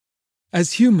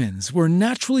As humans, we're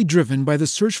naturally driven by the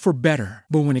search for better.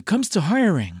 But when it comes to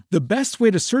hiring, the best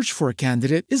way to search for a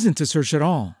candidate isn't to search at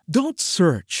all. Don't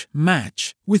search,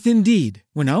 match with Indeed.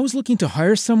 When I was looking to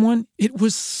hire someone, it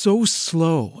was so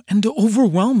slow and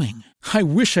overwhelming. I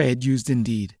wish I had used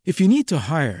Indeed. If you need to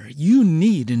hire, you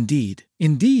need Indeed.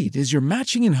 Indeed is your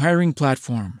matching and hiring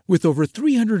platform with over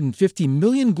 350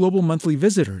 million global monthly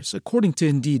visitors, according to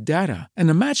Indeed data, and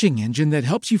a matching engine that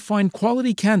helps you find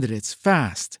quality candidates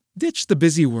fast. Ditch the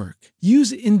busy work.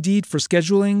 Use Indeed for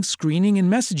scheduling, screening,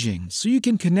 and messaging so you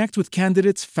can connect with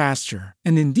candidates faster.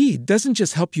 And Indeed doesn't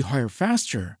just help you hire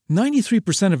faster.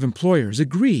 93% of employers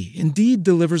agree Indeed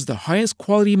delivers the highest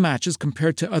quality matches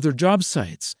compared to other job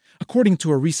sites, according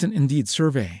to a recent Indeed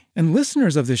survey. And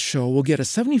listeners of this show will get a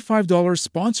 $75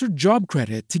 sponsored job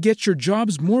credit to get your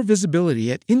jobs more visibility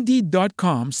at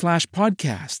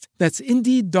Indeed.com/podcast. That's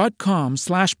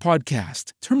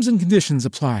Indeed.com/podcast. Terms and conditions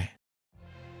apply.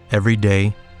 Every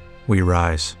day, we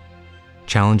rise,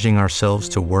 challenging ourselves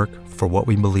to work for what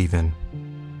we believe in.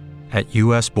 At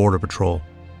U.S. Border Patrol,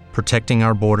 protecting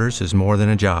our borders is more than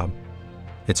a job.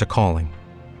 It's a calling.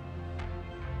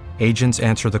 Agents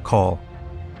answer the call,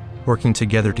 working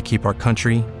together to keep our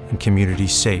country and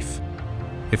communities safe.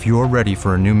 If you're ready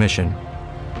for a new mission,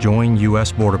 join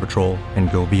U.S. Border Patrol and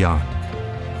go beyond.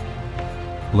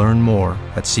 Learn more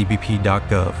at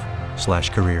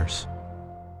cbp.gov/careers.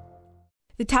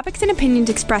 The topics and opinions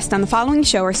expressed on the following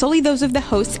show are solely those of the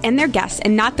hosts and their guests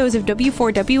and not those of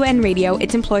W4WN Radio,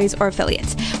 its employees, or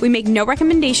affiliates. We make no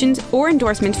recommendations or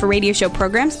endorsements for radio show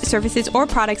programs, services, or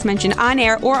products mentioned on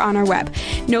air or on our web.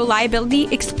 No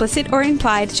liability, explicit or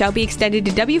implied, shall be extended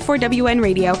to W4WN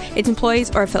Radio, its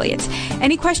employees, or affiliates.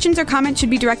 Any questions or comments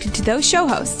should be directed to those show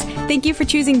hosts. Thank you for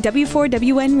choosing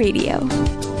W4WN Radio.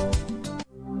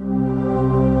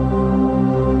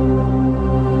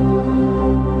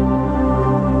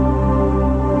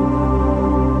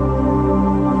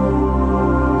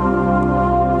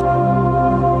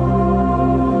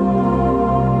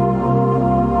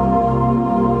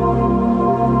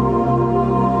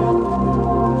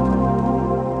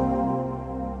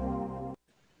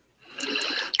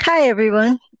 Hi,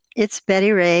 everyone. It's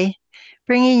Betty Ray,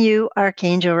 bringing you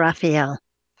Archangel Raphael.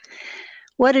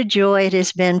 What a joy it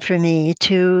has been for me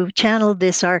to channel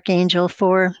this Archangel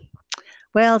for,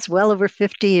 well, it's well over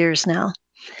 50 years now.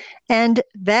 And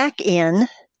back in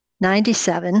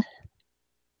 97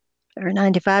 or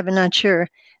 95, I'm not sure,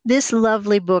 this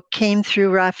lovely book came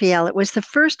through Raphael. It was the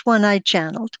first one I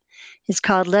channeled. It's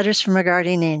called Letters from a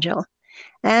Guardian Angel.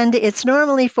 And it's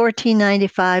normally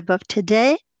 $14.95, but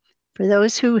today, for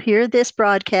those who hear this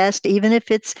broadcast, even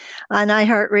if it's on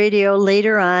iHeartRadio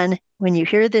later on, when you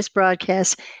hear this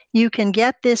broadcast, you can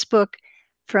get this book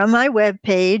from my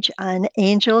webpage on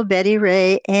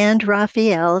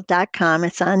angelbettyrayandraphael.com.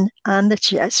 It's on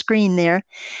the screen there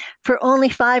for only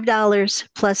 $5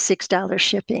 plus $6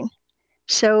 shipping.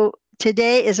 So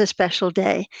today is a special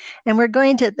day. And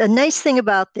the nice thing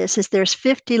about this is there's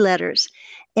 50 letters,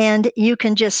 and you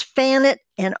can just fan it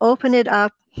and open it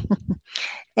up.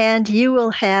 And you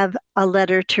will have a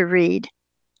letter to read.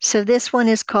 So this one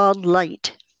is called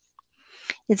Light.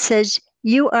 It says,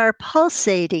 you are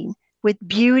pulsating with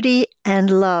beauty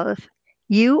and love.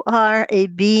 You are a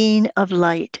being of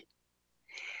light.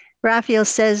 Raphael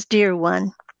says, dear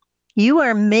one, you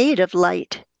are made of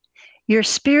light. Your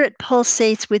spirit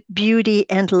pulsates with beauty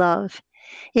and love.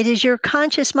 It is your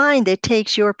conscious mind that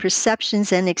takes your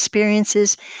perceptions and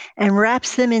experiences and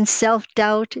wraps them in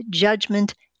self-doubt,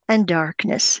 judgment, and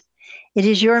darkness. It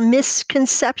is your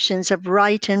misconceptions of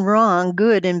right and wrong,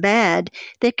 good and bad,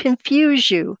 that confuse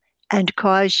you and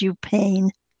cause you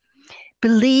pain.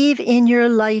 Believe in your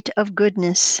light of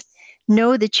goodness.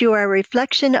 Know that you are a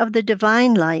reflection of the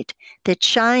divine light that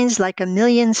shines like a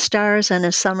million stars on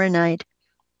a summer night.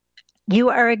 You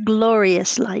are a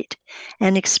glorious light,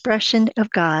 an expression of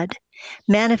God,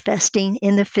 manifesting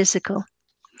in the physical.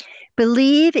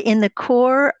 Believe in the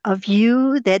core of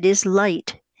you that is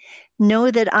light.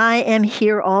 Know that I am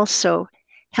here also,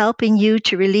 helping you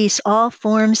to release all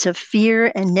forms of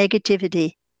fear and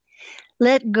negativity.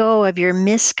 Let go of your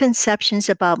misconceptions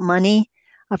about money,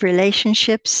 of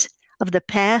relationships, of the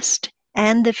past,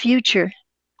 and the future.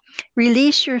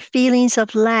 Release your feelings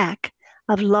of lack,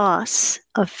 of loss,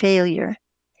 of failure.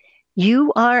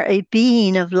 You are a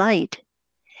being of light.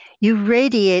 You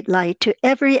radiate light to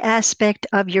every aspect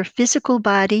of your physical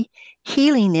body,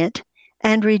 healing it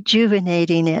and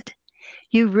rejuvenating it.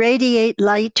 You radiate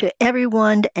light to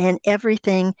everyone and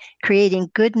everything,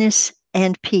 creating goodness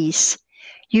and peace.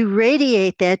 You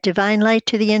radiate that divine light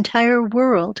to the entire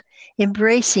world,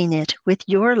 embracing it with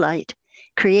your light,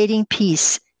 creating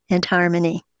peace and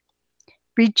harmony.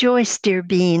 Rejoice, dear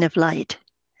being of light.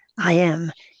 I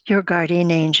am your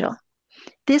guardian angel.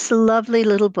 This lovely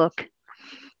little book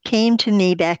came to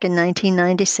me back in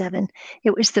 1997.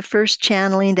 It was the first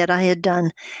channeling that I had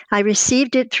done. I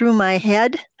received it through my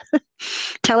head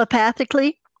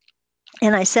telepathically,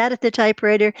 and I sat at the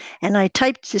typewriter and I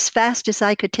typed as fast as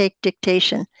I could take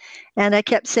dictation. And I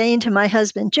kept saying to my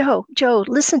husband, Joe,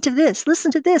 listen to this,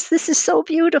 this is so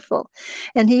beautiful.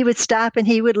 And he would stop and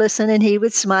he would listen and he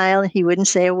would smile and he wouldn't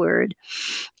say a word.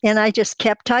 And I just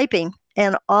kept typing,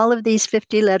 and all of these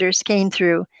 50 letters came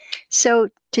through. So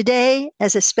today,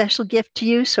 as a special gift to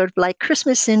you, sort of like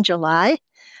Christmas in July,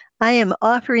 I am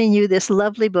offering you this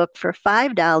lovely book for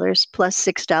 $5 plus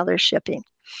 $6 shipping.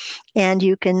 And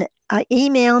you can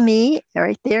email me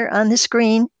right there on the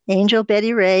screen, Angel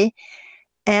Betty Ray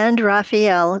and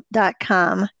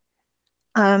Raphael.com.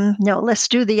 No, let's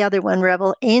do the other one,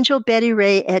 Rebel.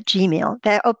 AngelBettyRay at Gmail.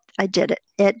 I did it,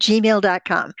 at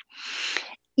gmail.com.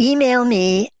 Email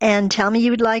me and tell me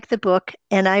you would like the book,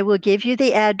 and I will give you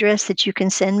the address that you can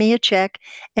send me a check,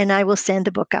 and I will send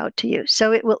the book out to you.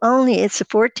 So it's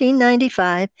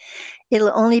 $14.95.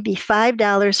 It'll only be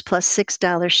 $5 plus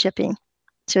 $6 shipping.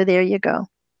 So there you go.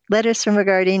 Letters from a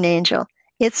Guardian Angel.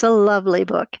 It's a lovely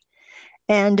book.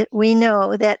 And we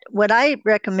know that what I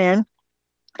recommend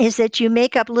is that you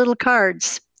make up little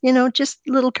cards, just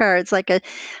little cards, like a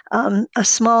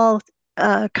small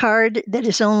card that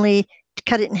is only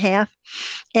cut it in half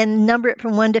and number it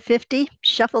from 1 to 50.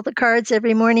 Shuffle the cards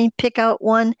every morning, pick out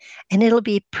one, and it'll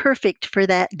be perfect for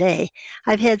that day.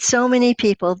 I've had so many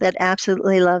people that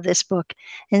absolutely love this book.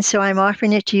 And so I'm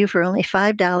offering it to you for only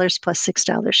 $5 plus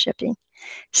 $6 shipping.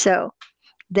 So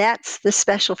that's the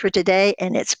special for today,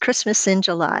 and it's Christmas in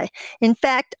July. In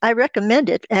fact, I recommend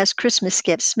it as Christmas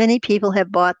gifts. Many people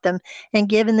have bought them and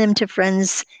given them to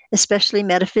friends, especially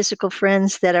metaphysical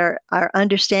friends that are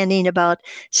understanding about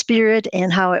spirit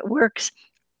and how it works.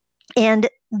 And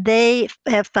they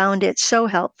have found it so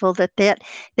helpful that they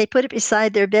put it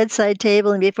beside their bedside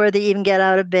table, and before they even get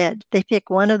out of bed, they pick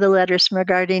one of the letters from a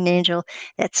guardian angel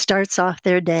that starts off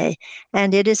their day.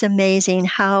 And it is amazing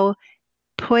how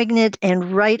poignant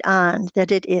and right on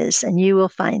that it is, and you will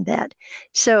find that.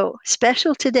 So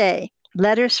special today,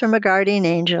 Letters from a Guardian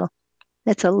Angel.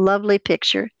 That's a lovely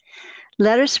picture.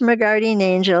 Letters from a Guardian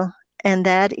Angel, and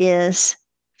that is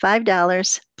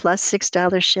 $5 plus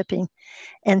 $6 shipping.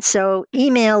 And so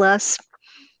email us,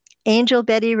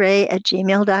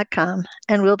 angelbettyray@gmail.com,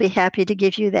 and we'll be happy to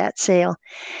give you that sale.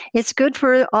 It's good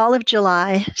for all of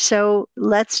July, so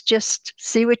let's just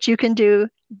see what you can do.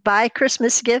 Buy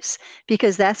Christmas gifts,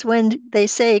 because that's when they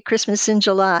say Christmas in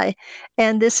July,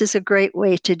 and this is a great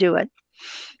way to do it.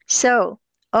 So,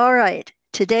 all right,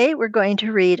 today we're going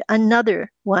to read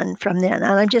another one from then, and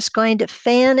I'm just going to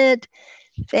fan it,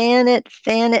 and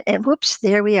whoops,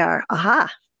 there we are.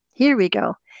 Aha, here we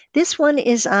go. This one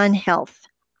is on health.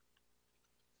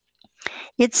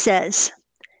 It says,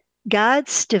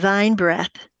 God's divine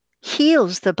breath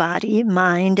heals the body,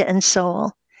 mind, and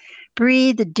soul.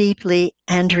 Breathe deeply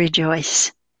and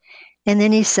rejoice. And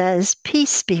then he says,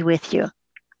 peace be with you.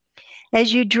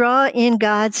 As you draw in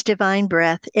God's divine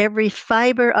breath, every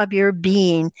fiber of your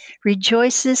being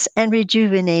rejoices and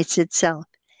rejuvenates itself.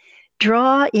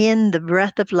 Draw in the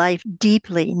breath of life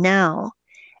deeply now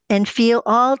and feel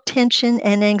all tension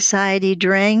and anxiety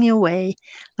draining away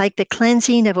like the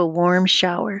cleansing of a warm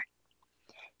shower.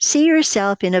 See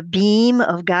yourself in a beam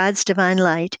of God's divine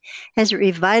light as it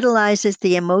revitalizes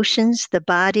the emotions, the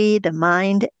body, the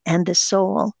mind, and the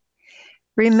soul.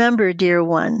 Remember, dear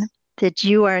one, that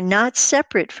you are not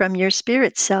separate from your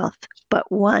spirit self,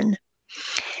 but one.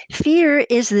 Fear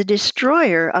is the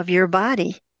destroyer of your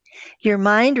body. Your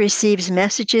mind receives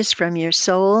messages from your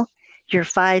soul, your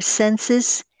 5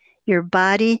 senses, your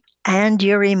body, and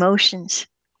your emotions.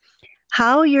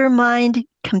 How your mind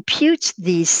computes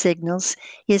these signals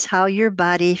is how your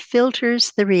body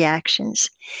filters the reactions.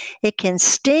 It can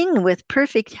sting with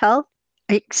perfect health.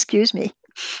 It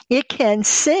can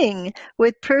sing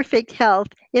with perfect health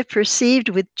if perceived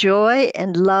with joy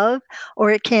and love,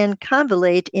 or it can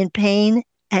convolute in pain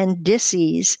and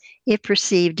dis-ease if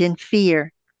perceived in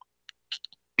fear.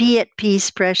 Be at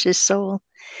peace, precious soul.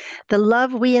 The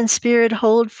love we in spirit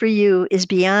hold for you is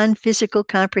beyond physical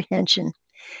comprehension.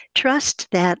 Trust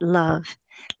that love.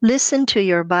 Listen to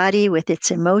your body with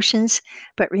its emotions,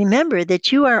 but remember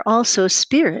that you are also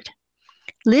spirit.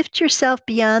 Lift yourself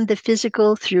beyond the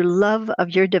physical through love of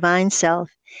your divine self,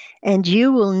 and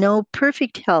you will know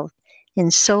perfect health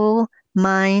in soul,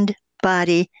 mind,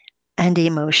 body, and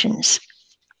emotions.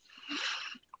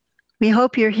 We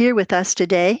hope you're here with us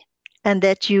today and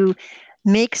that you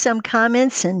make some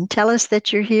comments and tell us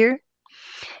that you're here.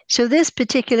 So this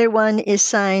particular one is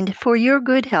signed, "For your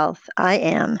good health, I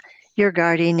am your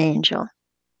guardian angel."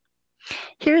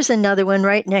 Here's another one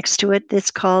right next to it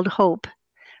that's called hope.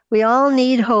 We all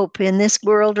need hope in this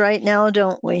world right now,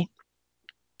 don't we?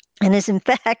 And as in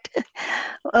fact,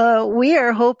 we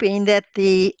are hoping that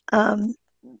the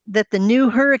new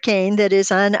hurricane that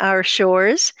is on our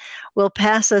shores will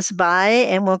pass us by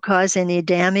and won't cause any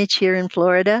damage here in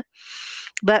Florida.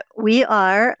 But we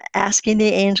are asking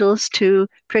the angels to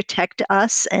protect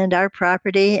us and our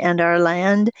property and our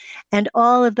land and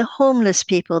all of the homeless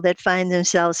people that find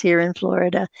themselves here in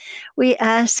Florida. We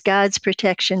ask God's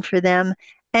protection for them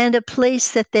and a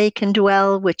place that they can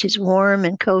dwell, which is warm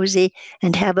and cozy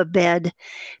and have a bed.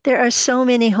 There are so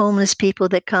many homeless people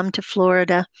that come to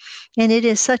Florida, and it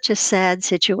is such a sad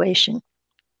situation.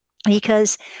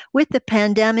 Because with the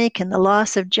pandemic and the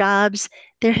loss of jobs,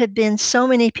 there have been so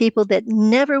many people that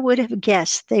never would have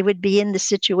guessed they would be in the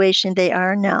situation they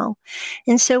are now.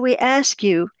 And so we ask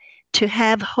you to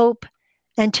have hope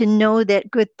and to know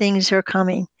that good things are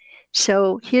coming.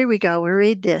 So here we go. We'll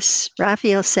read this.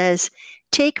 Raphael says,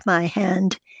 "Take my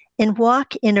hand and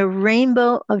walk in a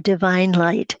rainbow of divine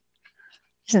light."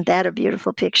 Isn't that a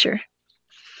beautiful picture?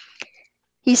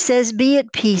 He says, "Be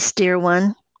at peace, dear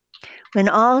one. When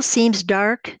all seems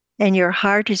dark and your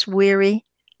heart is weary,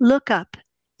 look up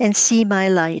and see my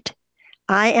light.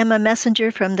 I am a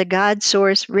messenger from the God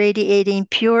source radiating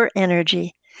pure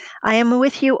energy. I am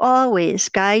with you always,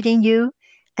 guiding you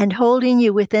and holding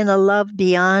you within a love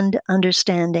beyond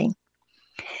understanding.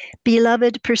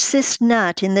 Beloved, persist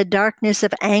not in the darkness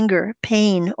of anger,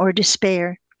 pain, or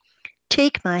despair.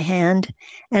 Take my hand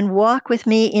and walk with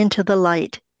me into the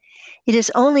light. It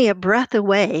is only a breath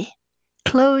away.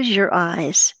 Close your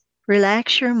eyes,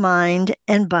 relax your mind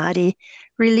and body,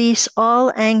 release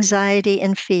all anxiety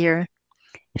and fear.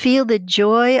 Feel the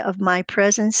joy of my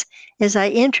presence as I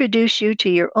introduce you to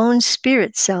your own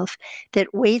spirit self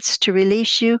that waits to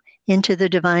release you into the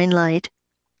divine light.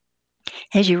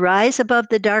 As you rise above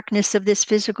the darkness of this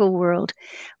physical world,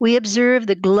 we observe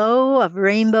the glow of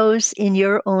rainbows in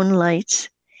your own lights.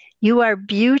 You are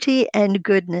beauty and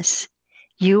goodness.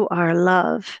 You are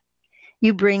love.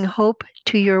 You bring hope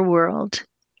to your world.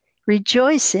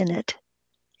 Rejoice in it."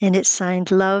 And it's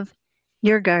signed, "Love,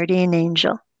 your guardian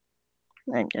angel."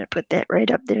 I'm going to put that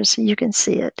right up there so you can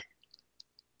see it.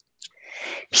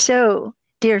 So,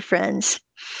 dear friends,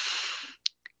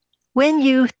 when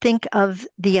you think of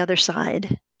the other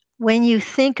side, when you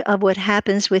think of what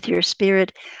happens with your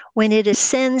spirit, when it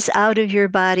ascends out of your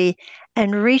body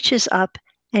and reaches up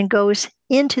and goes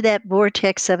into that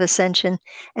vortex of ascension,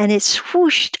 and it's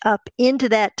swooshed up into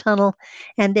that tunnel,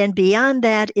 and then beyond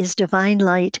that is divine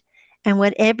light and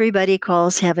what everybody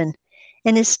calls heaven.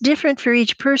 And it's different for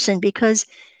each person because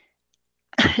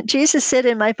Jesus said,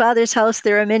 "In my Father's house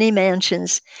there are many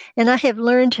mansions." And I have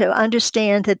learned to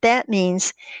understand that that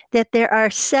means that there are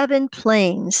 7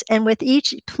 planes, and with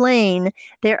each plane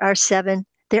there are 7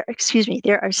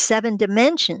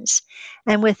 dimensions,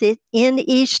 and within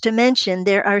each dimension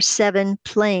there are 7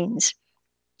 planes.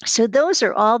 So those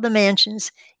are all the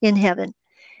mansions in heaven.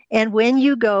 And when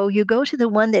you go to the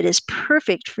one that is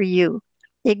perfect for you,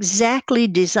 exactly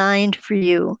designed for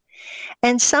you.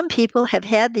 And some people have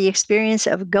had the experience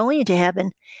of going to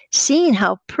heaven, seeing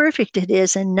how perfect it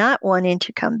is and not wanting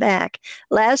to come back.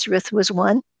 Lazarus was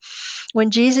one.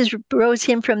 When Jesus rose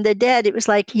him from the dead, it was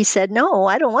like he said, "No,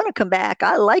 I don't want to come back.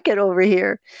 I like it over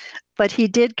here." But he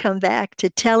did come back to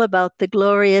tell about the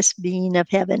glorious being of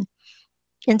heaven.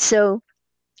 And so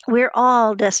we're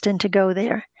all destined to go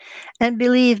there. And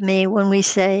believe me when we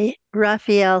say,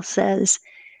 Raphael says,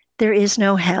 there is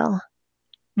no hell.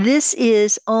 This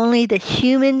is only the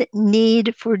human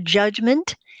need for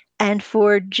judgment and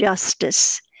for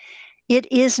justice. It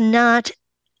is not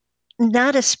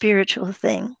a spiritual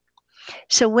thing.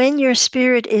 So when your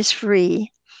spirit is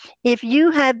free, if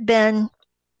you have been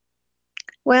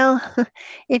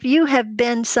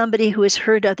somebody who has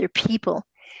hurt other people,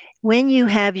 when you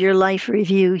have your life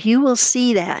review, you will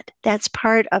see that. That's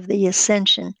part of the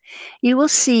ascension. You will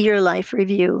see your life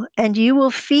review and you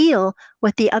will feel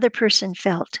what the other person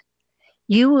felt.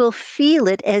 You will feel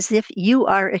it as if you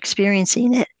are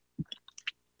experiencing it.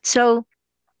 So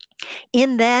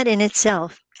in that in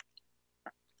itself,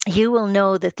 you will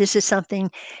know that this is something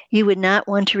you would not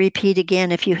want to repeat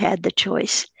again if you had the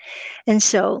choice. And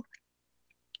so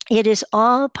it is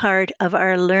all part of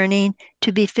our learning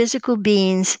to be physical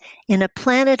beings in a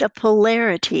planet of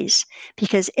polarities,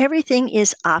 because everything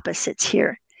is opposites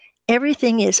here.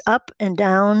 Everything is up and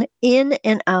down, in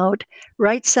and out,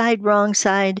 right side, wrong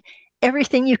side.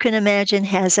 Everything you can imagine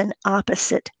has an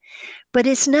opposite. But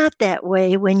it's not that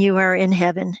way when you are in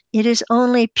heaven. It is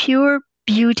only pure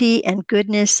beauty and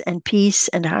goodness and peace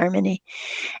and harmony.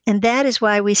 And that is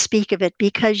why we speak of it,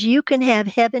 because you can have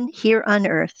heaven here on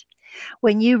earth.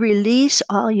 When you release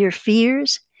all your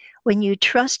fears, when you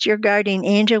trust your guardian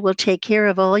angel will take care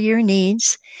of all your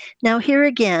needs. Now, here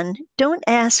again, don't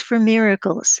ask for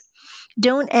miracles.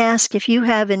 Don't ask if you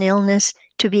have an illness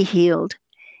to be healed.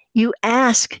 You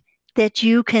ask that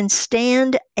you can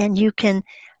stand and you can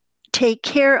take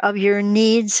care of your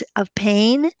needs of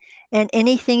pain and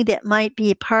anything that might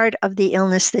be a part of the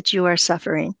illness that you are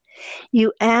suffering.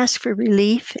 You ask for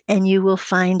relief and you will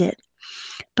find it.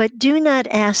 But do not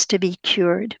ask to be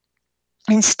cured.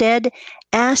 Instead,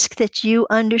 ask that you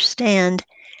understand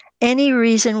any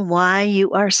reason why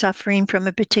you are suffering from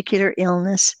a particular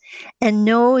illness and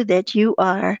know that you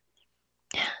are.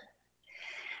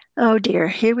 Oh dear,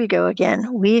 here we go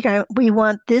again. We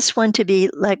want this one to be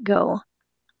let go.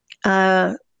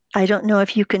 I don't know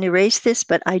if you can erase this,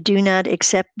 but I do not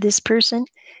accept this person.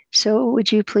 So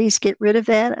would you please get rid of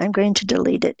that? I'm going to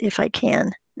delete it if I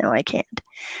can. No, I can't.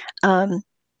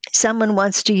 Someone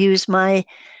wants to use my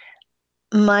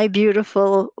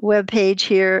beautiful webpage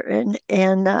here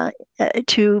and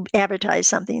to advertise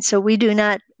something. So we do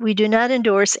not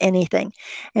endorse anything,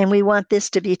 and we want this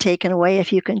to be taken away.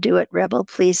 If you can do it, Rebel,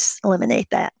 please eliminate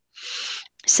that.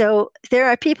 So there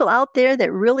are people out there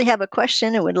that really have a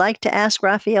question and would like to ask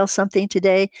Raphael something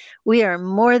today. We are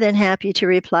more than happy to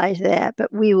reply to that,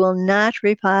 but we will not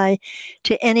reply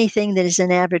to anything that is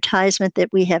an advertisement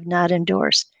that we have not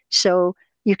endorsed. So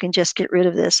you can just get rid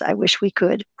of this. I wish we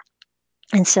could.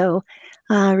 And so,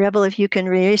 Rebel, if you can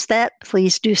erase that,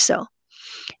 please do so.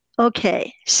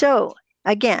 Okay, so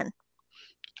again,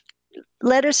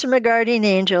 Letters from a Guardian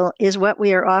Angel is what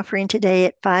we are offering today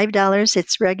at $5.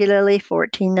 It's regularly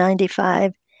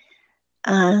 $14.95.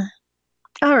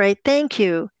 All right, thank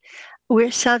you. We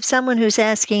have someone who's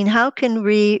asking, how can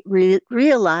we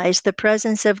realize the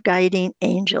presence of guiding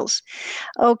angels?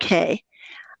 Okay,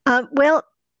 well,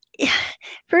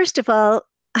 first of all,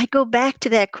 I go back to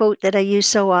that quote that I use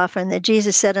so often that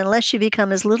Jesus said, unless you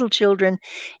become as little children,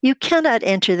 you cannot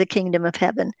enter the kingdom of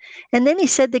heaven. And then he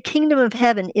said, the kingdom of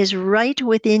heaven is right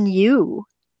within you.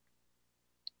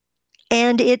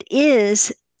 And it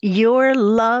is your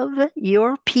love,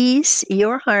 your peace,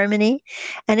 your harmony.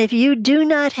 And if you do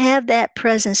not have that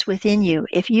presence within you,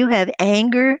 if you have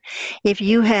anger, if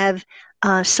you have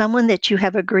someone that you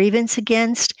have a grievance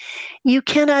against, you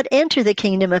cannot enter the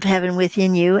kingdom of heaven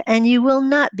within you, and you will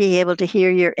not be able to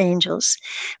hear your angels.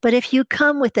 But if you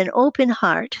come with an open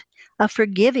heart, a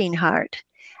forgiving heart,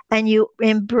 and you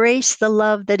embrace the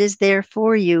love that is there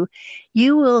for you,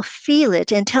 you will feel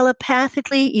it, and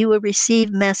telepathically you will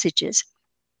receive messages.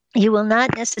 You will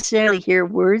not necessarily hear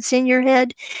words in your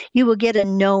head. You will get a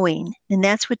knowing, and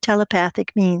that's what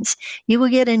telepathic means. You will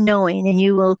get a knowing, and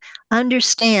you will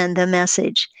understand the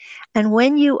message. And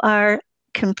when you are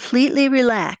completely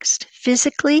relaxed,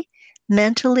 physically,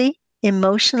 mentally,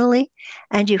 emotionally,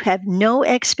 and you have no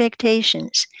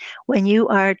expectations, when you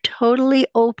are totally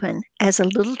open, as a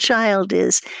little child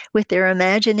is with their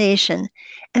imagination,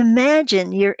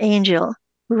 imagine your angel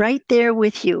right there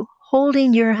with you,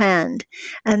 holding your hand.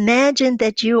 Imagine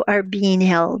that you are being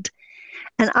held.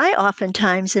 And I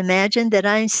oftentimes imagine that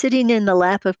I'm sitting in the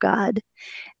lap of God,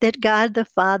 that God the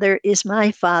Father is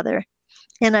my Father,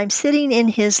 and I'm sitting in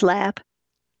his lap,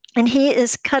 and he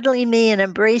is cuddling me and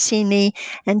embracing me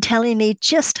and telling me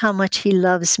just how much he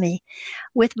loves me.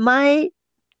 With my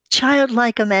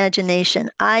childlike imagination,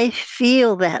 I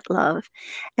feel that love.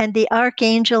 And the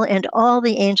archangel and all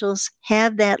the angels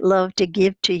have that love to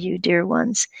give to you, dear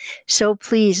ones. So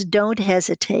please don't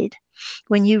hesitate.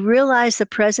 When you realize the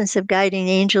presence of guiding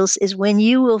angels is when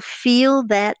you will feel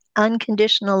that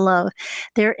unconditional love.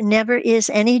 There never is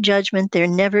any judgment. There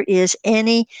never is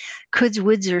any coulds,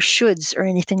 woulds, or shoulds, or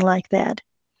anything like that.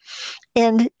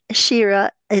 And Shiri,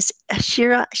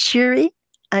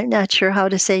 I'm not sure how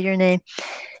to say your name.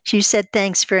 She said,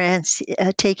 thanks for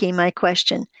taking my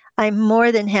question. I'm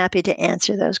more than happy to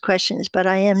answer those questions, but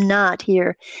I am not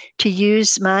here to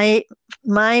use my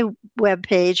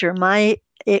webpage or my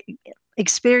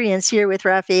experience here with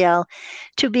Raphael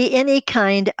to be any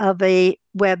kind of a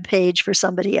webpage for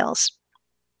somebody else.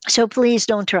 So please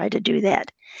don't try to do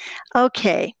that.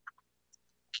 Okay.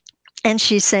 And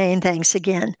she's saying thanks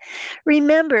again.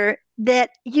 Remember that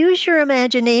use your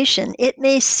imagination. It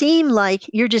may seem like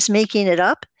you're just making it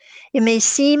up. It may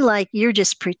seem like you're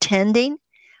just pretending.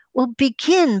 Well,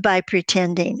 begin by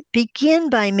pretending. Begin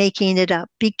by making it up.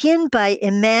 Begin by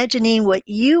imagining what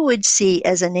you would see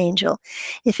as an angel.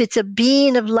 If it's a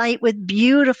being of light with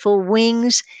beautiful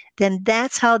wings then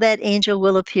that's how that angel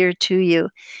will appear to you.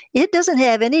 It doesn't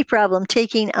have any problem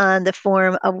taking on the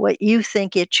form of what you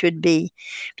think it should be,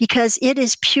 because it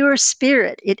is pure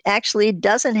spirit. It actually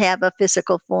doesn't have a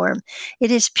physical form. It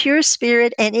is pure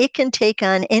spirit, and it can take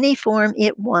on any form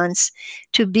it wants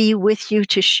to be with you,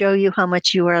 to show you how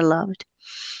much you are loved.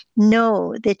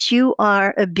 Know that you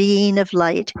are a being of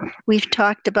light. We've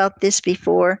talked about this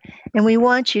before, and we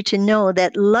want you to know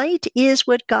that light is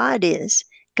what God is.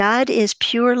 God is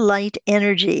pure light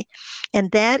energy,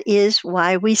 and that is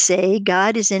why we say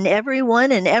God is in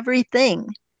everyone and everything,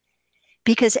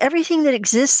 because everything that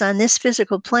exists on this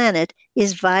physical planet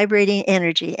is vibrating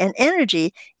energy, and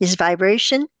energy is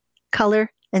vibration,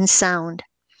 color, and sound.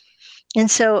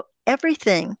 And so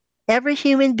everything, every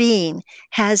human being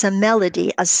has a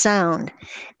melody, a sound,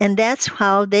 and that's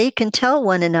how they can tell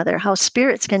one another, how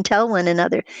spirits can tell one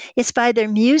another. It's by their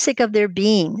music of their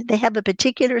being. They have a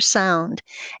particular sound,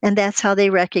 and that's how they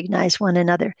recognize one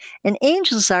another. And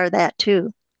angels are that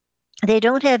too. They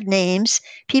don't have names.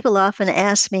 People often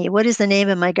ask me, what is the name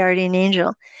of my guardian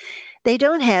angel? They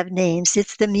don't have names.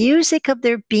 It's the music of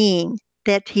their being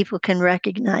that people can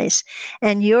recognize.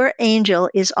 And your angel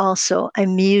is also a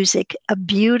music, a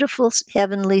beautiful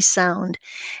heavenly sound,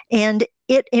 and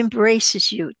it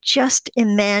embraces you. Just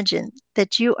imagine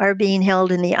that you are being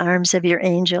held in the arms of your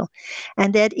angel,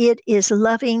 and that it is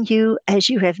loving you as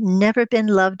you have never been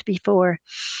loved before.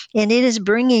 And it is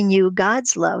bringing you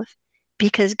God's love,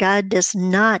 because God does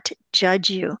not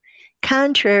judge you.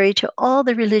 Contrary to all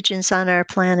the religions on our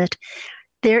planet,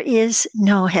 there is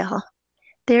no hell.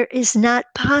 There is not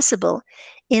possible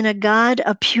in a God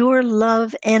of pure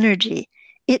love energy.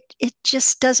 It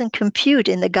just doesn't compute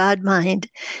in the God mind.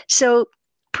 So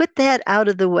put that out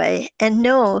of the way and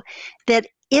know that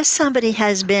if somebody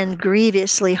has been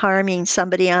grievously harming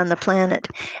somebody on the planet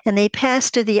and they pass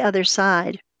to the other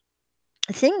side,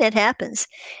 the thing that happens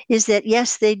is that,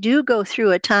 yes, they do go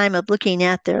through a time of looking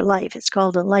at their life. It's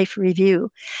called a life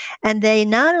review. And they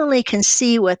not only can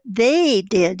see what they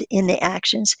did in the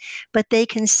actions, but they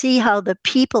can see how the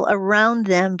people around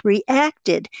them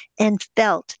reacted and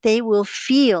felt. They will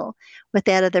feel what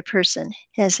that other person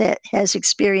has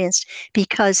experienced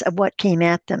because of what came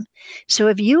at them. So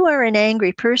if you are an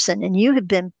angry person and you have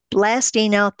been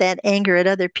blasting out that anger at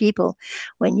other people,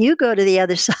 when you go to the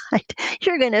other side,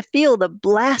 you're going to feel the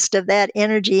blast of that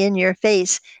energy in your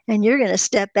face, and you're going to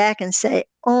step back and say,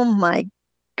 oh my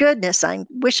goodness, I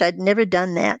wish I'd never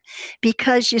done that.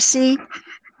 Because you see,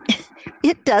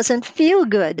 it doesn't feel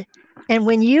good. And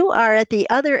when you are at the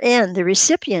other end, the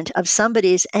recipient of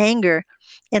somebody's anger,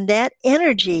 and that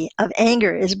energy of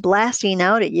anger is blasting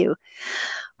out at you,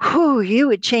 you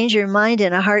would change your mind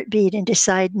in a heartbeat and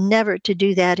decide never to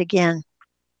do that again.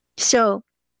 So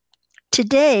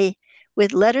today,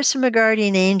 with Letters from a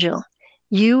Guardian Angel,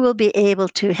 you will be able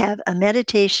to have a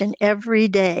meditation every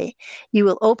day. You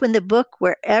will open the book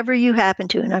wherever you happen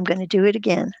to, and I'm going to do it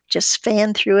again. Just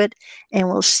fan through it, and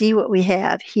we'll see what we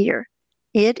have here.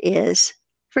 It is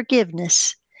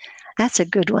forgiveness. That's a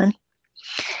good one.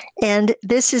 And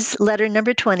this is letter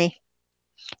number 20.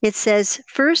 It says,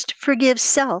 first forgive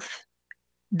self,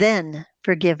 then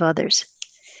forgive others.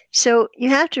 So you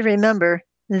have to remember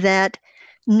that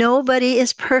nobody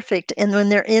is perfect. And when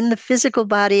they're in the physical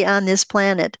body on this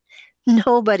planet,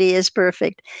 nobody is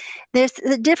perfect. There's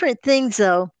the different things,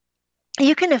 though.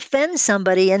 You can offend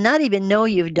somebody and not even know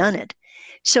you've done it.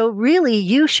 So really,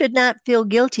 you should not feel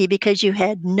guilty because you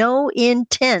had no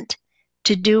intent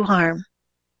to do harm.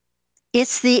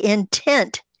 It's the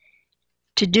intent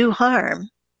to do harm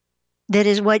that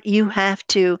is what you have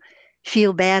to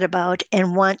feel bad about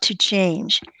and want to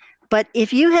change. But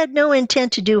if you had no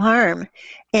intent to do harm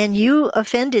and you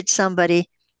offended somebody,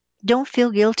 don't feel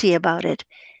guilty about it.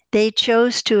 They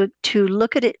chose to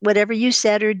look at it, whatever you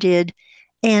said or did,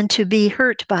 and to be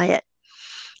hurt by it.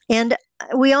 And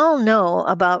we all know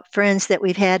about friends that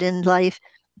we've had in life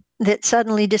that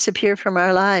suddenly disappear from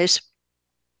our lives.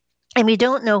 And we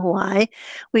don't know why.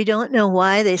 We don't know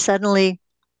why they suddenly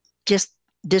just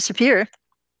disappear.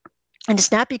 And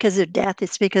it's not because of death,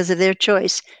 it's because of their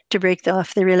choice to break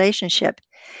off the relationship.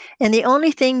 And the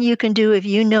only thing you can do if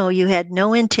you know you had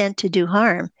no intent to do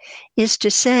harm is to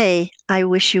say, I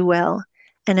wish you well,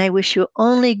 and I wish you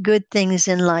only good things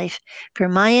in life. For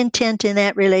my intent in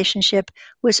that relationship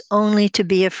was only to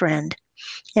be a friend.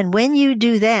 And when you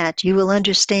do that, you will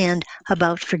understand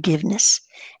about forgiveness.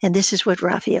 And this is what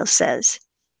Raphael says.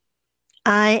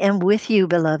 I am with you,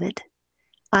 beloved.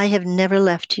 I have never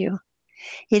left you.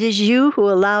 It is you who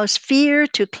allows fear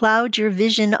to cloud your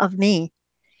vision of me.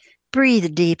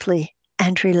 Breathe deeply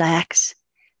and relax.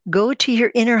 Go to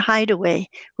your inner hideaway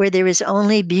where there is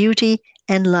only beauty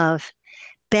and love.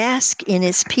 Bask in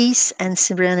its peace and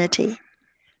serenity.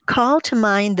 Call to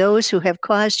mind those who have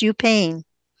caused you pain.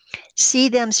 See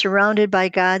them surrounded by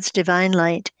God's divine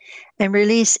light and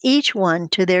release each one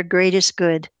to their greatest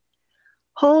good.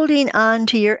 Holding on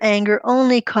to your anger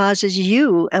only causes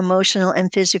you emotional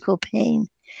and physical pain.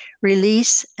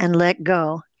 Release and let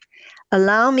go.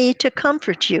 Allow me to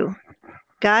comfort you.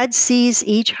 God sees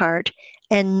each heart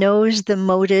and knows the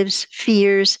motives,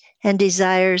 fears, and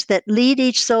desires that lead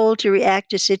each soul to react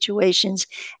to situations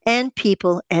and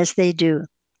people as they do.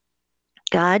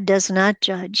 God does not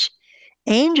judge.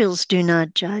 Angels do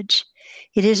not judge.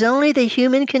 It is only the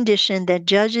human condition that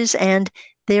judges and,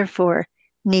 therefore,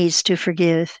 needs to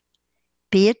forgive.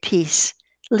 Be at peace.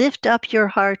 Lift up your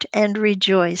heart and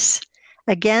rejoice.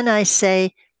 Again, I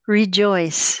say,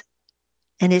 rejoice.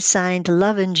 And it's signed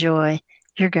Love and Joy,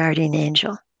 your guardian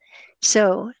angel.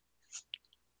 So,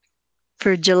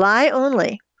 for July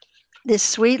only, this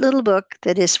sweet little book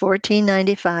that is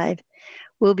 $14.95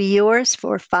 will be yours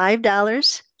for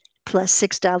 $5 plus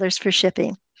 $6 for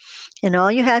shipping. And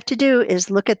all you have to do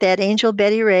is look at that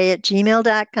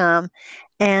angelbettyray@gmail.com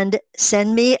and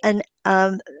send me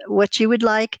what you would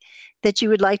like, that you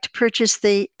would like to purchase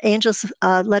the Angels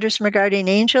Letters from a Guardian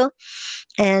Angel,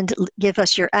 and give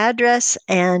us your address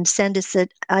and send us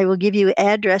I will give you an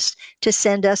address to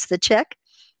send us the check.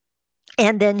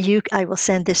 And then I will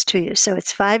send this to you. So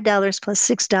it's $5 plus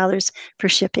 $6 for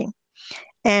shipping.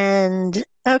 And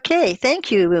okay,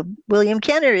 thank you. William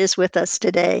Kenner is with us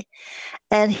today.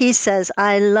 And he says,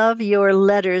 I love your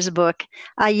letters book.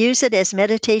 I use it as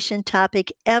meditation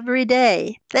topic every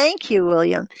day. Thank you,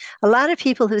 William. A lot of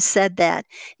people have said that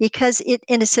because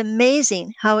it's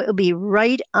amazing how it will be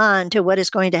right on to what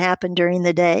is going to happen during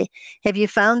the day. Have you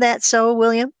found that so,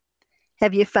 William?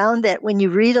 Have you found that when you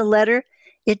read a letter,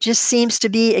 it just seems to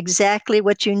be exactly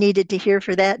what you needed to hear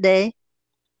for that day?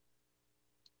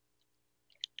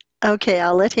 Okay,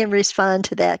 I'll let him respond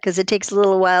to that because it takes a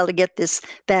little while to get this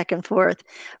back and forth.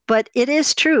 But it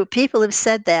is true. People have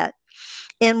said that.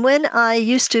 And when I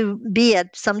used to be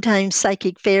at sometimes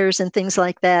psychic fairs and things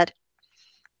like that,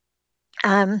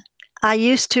 I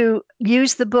used to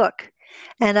use the book.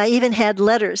 And I even had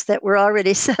letters that were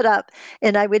already set up,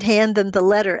 and I would hand them the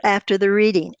letter after the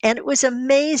reading. And it was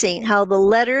amazing how the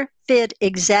letter fit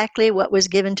exactly what was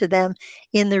given to them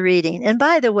in the reading. And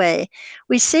by the way,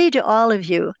 we say to all of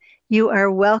you, you are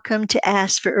welcome to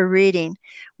ask for a reading.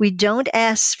 We don't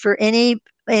ask for any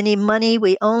money.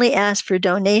 We only ask for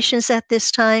donations at this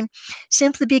time,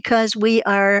 simply because we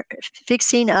are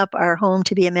fixing up our home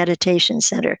to be a meditation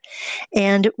center.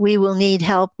 And we will need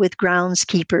help with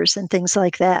groundskeepers and things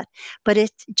like that. But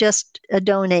it's just a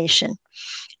donation.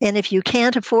 And if you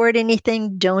can't afford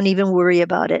anything, don't even worry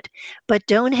about it. But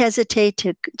don't hesitate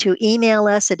to email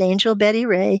us at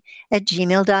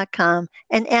angelbettyray@gmail.com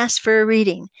and ask for a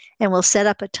reading. And we'll set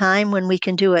up a time when we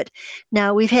can do it.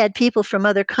 Now, we've had people from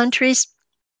other countries.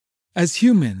 As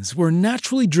humans, we're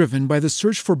naturally driven by the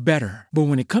search for better. But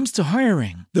when it comes to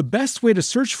hiring, the best way to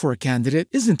search for a candidate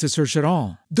isn't to search at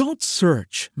all. Don't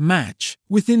search, match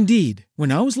with Indeed.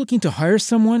 When I was looking to hire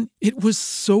someone, it was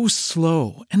so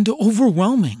slow and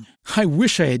overwhelming. I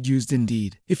wish I had used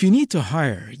Indeed. If you need to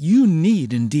hire, you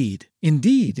need Indeed.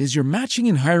 Indeed is your matching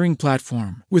and hiring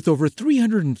platform with over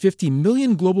 350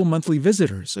 million global monthly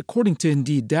visitors, according to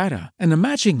Indeed data, and a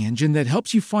matching engine that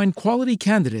helps you find quality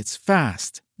candidates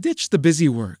fast. Ditch the busy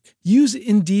work. Use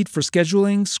Indeed for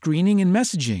scheduling, screening, and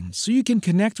messaging so you can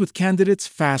connect with candidates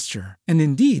faster. And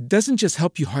Indeed doesn't just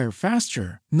help you hire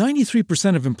faster.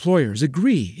 93% of employers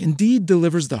agree Indeed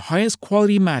delivers the highest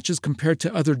quality matches compared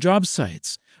to other job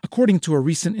sites, according to a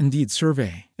recent Indeed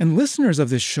survey. And listeners of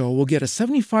this show will get a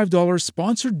 $75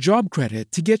 sponsored job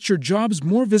credit to get your jobs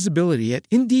more visibility at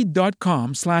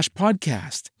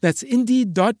Indeed.com/podcast. That's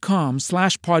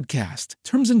Indeed.com/podcast.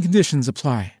 Terms and conditions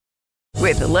apply.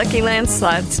 With the Lucky Land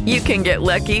Slots, you can get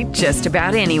lucky just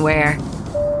about anywhere.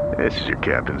 This is your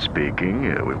captain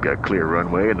speaking. We've got clear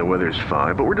runway and the weather's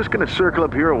fine, but we're just going to circle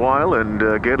up here a while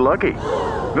and get lucky.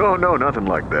 No, nothing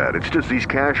like that. It's just these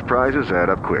cash prizes add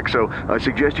up quick. So I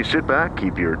suggest you sit back,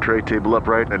 keep your tray table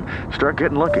upright, and start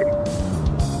getting lucky.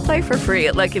 Play for free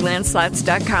at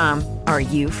LuckyLandSlots.com. Are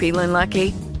you feeling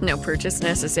lucky? No purchase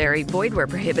necessary. Void where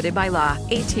prohibited by law.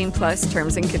 18+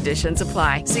 terms and conditions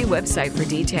apply. See website for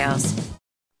details.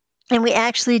 And we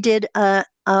actually did an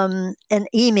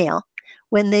email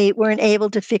when they weren't able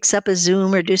to fix up a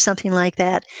Zoom or do something like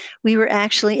that. We were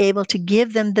actually able to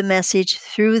give them the message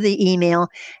through the email,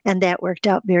 and that worked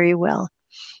out very well.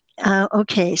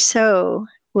 Okay, so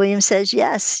William says,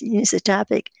 yes, use the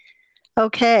topic.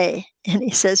 Okay, and he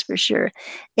says for sure.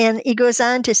 And he goes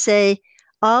on to say,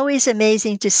 always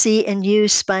amazing to see and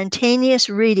use spontaneous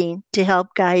reading to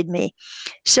help guide me.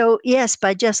 So yes,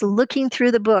 by just looking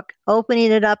through the book,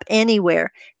 opening it up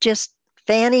anywhere, just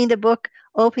fanning the book,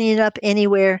 opening it up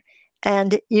anywhere,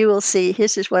 and you will see,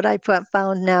 this is what I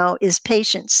found now, is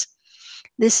patience.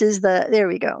 There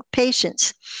we go,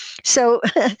 patience. So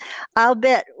I'll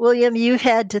bet, William, you've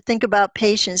had to think about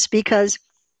patience, because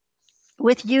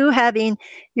with you having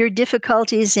your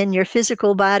difficulties in your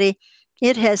physical body,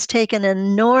 it has taken an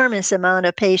enormous amount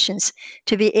of patience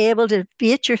to be able to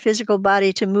get your physical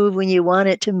body to move when you want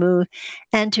it to move,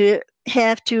 and to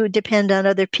have to depend on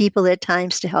other people at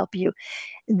times to help you.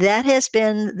 That has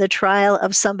been the trial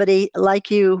of somebody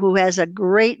like you, who has a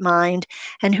great mind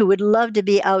and who would love to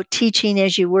be out teaching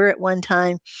as you were at one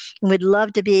time, and would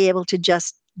love to be able to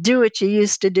just do what you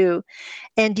used to do.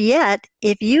 And yet,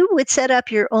 if you would set up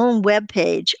your own web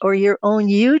page or your own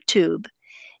YouTube,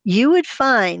 you would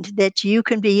find that you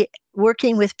can be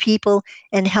working with people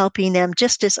and helping them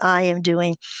just as I am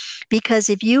doing. Because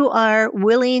if you are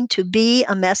willing to be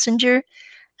a messenger,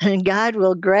 and God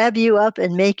will grab you up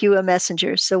and make you a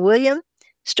messenger. So, William,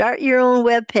 start your own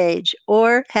web page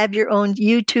or have your own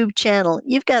YouTube channel.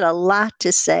 You've got a lot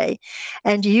to say,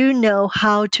 and you know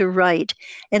how to write.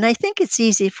 And I think it's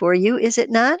easy for you, is it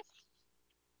not?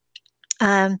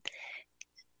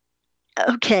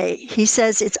 Okay, he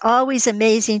says, it's always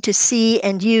amazing to see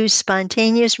and use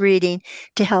spontaneous reading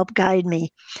to help guide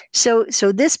me. So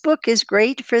this book is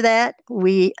great for that.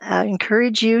 We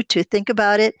encourage you to think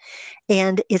about it.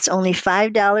 And it's only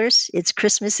 $5. It's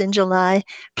Christmas in July,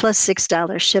 plus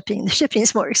 $6 shipping. The shipping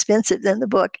is more expensive than the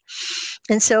book.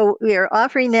 And so we are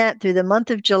offering that through the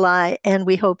month of July, and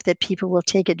we hope that people will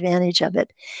take advantage of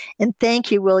it. And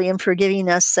thank you, William, for giving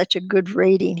us such a good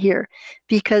rating here,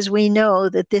 because we know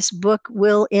that this book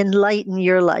will enlighten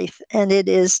your life. And it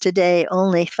is today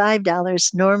only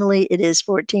 $5. Normally it is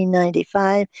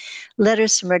 $14.95.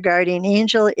 Letters from a Guardian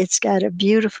Angel. It's got a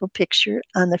beautiful picture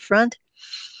on the front.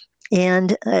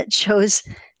 And it shows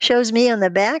me on the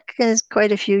back. It's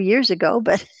quite a few years ago,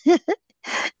 but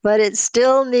but it's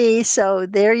still me. So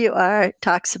there you are.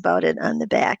 Talks about it on the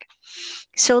back.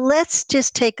 So let's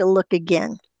just take a look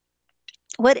again.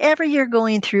 Whatever you're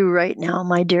going through right now,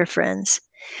 my dear friends,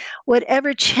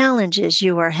 whatever challenges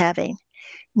you are having,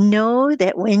 know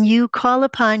that when you call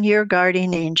upon your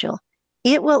guardian angel,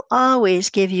 it will always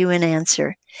give you an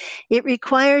answer. It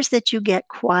requires that you get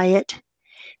quiet,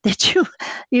 that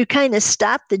you kind of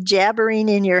stop the jabbering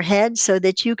in your head so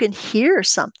that you can hear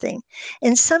something.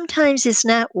 And sometimes it's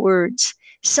not words.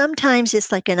 Sometimes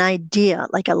it's like an idea,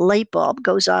 like a light bulb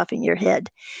goes off in your head.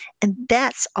 And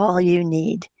that's all you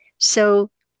need.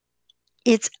 So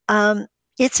it's an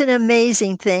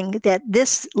amazing thing that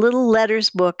this little letters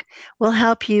book will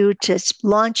help you to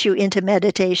launch you into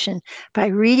meditation by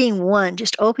reading one,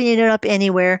 just opening it up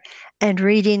anywhere and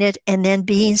reading it, and then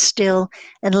being still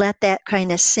and let that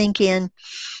kind of sink in.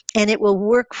 And it will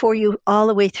work for you all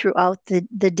the way throughout the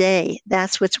day.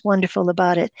 That's what's wonderful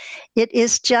about it. It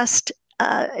is just,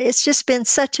 it's just been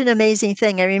such an amazing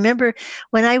thing. I remember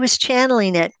when I was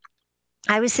channeling it,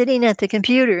 I was sitting at the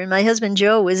computer and my husband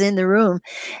Joe was in the room,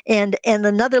 and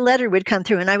another letter would come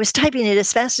through, and I was typing it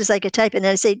as fast as I could type it, and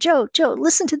I'd say, Joe,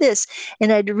 listen to this.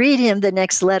 And I'd read him the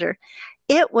next letter.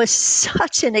 It was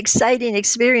such an exciting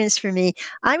experience for me.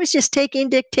 I was just taking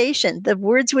dictation. The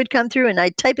words would come through and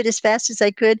I'd type it as fast as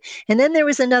I could. And then there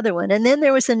was another one. And then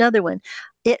there was another one.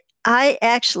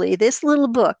 This little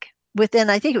book, within,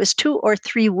 I think it was 2 or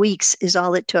 3 weeks is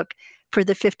all it took for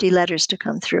the 50 letters to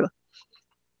come through.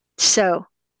 So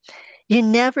you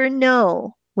never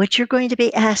know what you're going to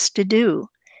be asked to do.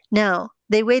 Now,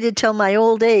 they waited till my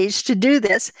old age to do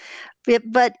this,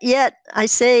 but yet I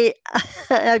say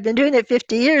I've been doing it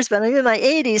 50 years, but I'm in my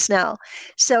 80s now.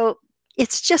 So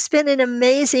it's just been an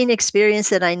amazing experience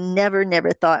that I never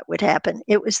thought would happen.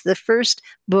 It was the first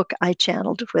book I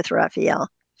channeled with Raphael.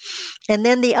 And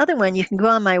then the other one, you can go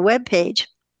on my webpage,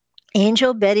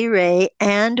 Angel Betty Ray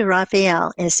and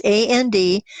Raphael,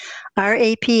 SANDRAPHAEL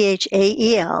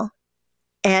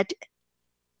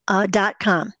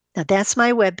 @.com. Now that's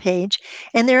my webpage.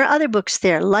 And there are other books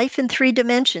there. Life in 3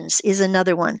 Dimensions is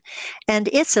another one. And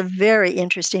it's a very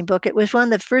interesting book. It was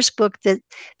one of the first books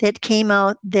that came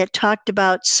out that talked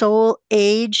about soul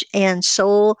age and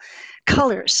soul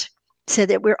colors. So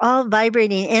that we're all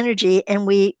vibrating energy, and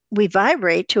we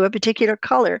vibrate to a particular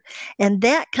color. And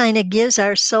that kind of gives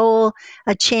our soul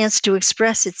a chance to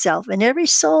express itself. And every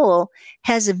soul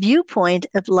has a viewpoint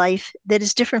of life that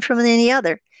is different from any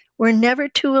other. We're never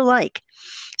two alike.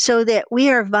 So that we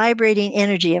are vibrating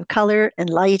energy of color and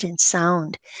light and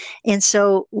sound. And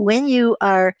so when you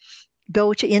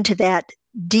into that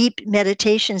deep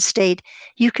meditation state,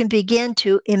 you can begin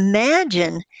to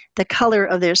imagine the color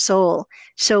of their soul.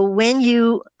 So when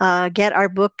you get our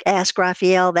book, Ask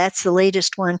Raphael, that's the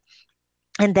latest one,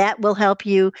 and that will help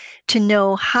you to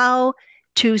know how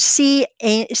to see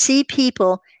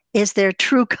people as their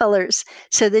true colors,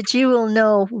 so that you will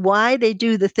know why they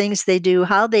do the things they do,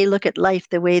 how they look at life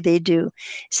the way they do,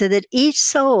 so that each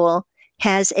soul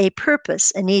has a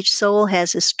purpose and each soul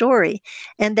has a story.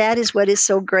 And that is what is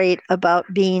so great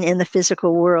about being in the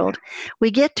physical world.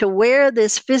 We get to wear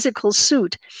this physical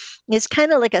suit. It's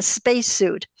kind of like a space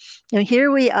suit. And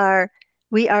here we are.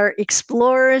 We are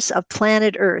explorers of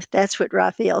planet Earth. That's what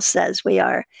Raphael says we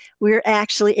are. We're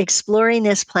actually exploring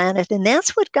this planet, and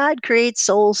that's what God creates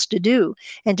souls to do,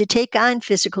 and to take on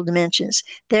physical dimensions.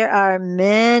 There are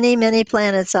many, many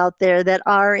planets out there that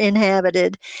are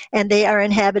inhabited, and they are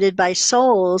inhabited by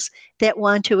souls that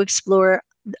want to explore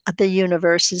the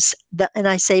universes, and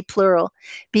I say plural,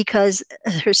 because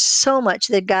there's so much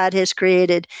that God has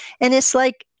created. And it's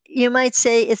like, you might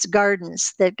say it's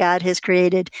gardens that God has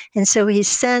created. And so he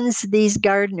sends these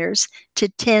gardeners to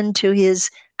tend to his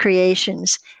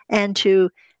creations and to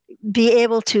be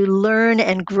able to learn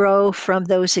and grow from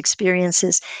those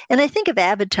experiences. And I think of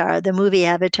Avatar, the movie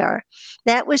Avatar.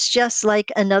 That was just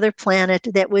like another planet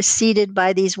that was seeded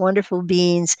by these wonderful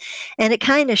beings. And it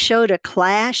kind of showed a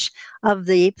clash of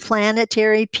the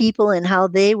planetary people and how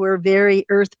they were very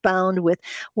earthbound with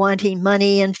wanting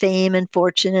money and fame and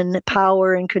fortune and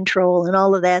power and control and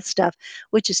all of that stuff,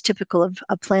 which is typical of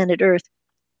planet Earth.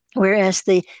 Whereas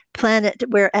the planet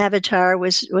where Avatar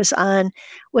was on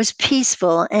was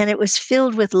peaceful, and it was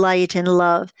filled with light and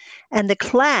love. And the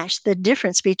clash, the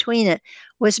difference between it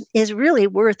is really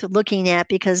worth looking at,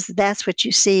 because that's what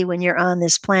you see when you're on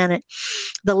this planet.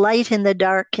 The light and the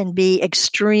dark can be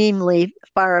extremely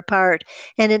far apart.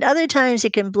 And at other times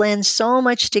it can blend so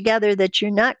much together that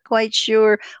you're not quite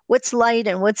sure what's light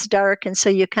and what's dark. And so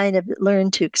you kind of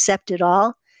learn to accept it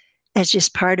all as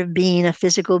just part of being a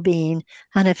physical being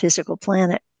on a physical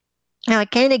planet. Now, I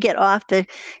kind of get off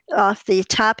the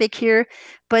topic here,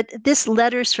 but this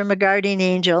Letters from a Guardian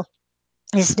Angel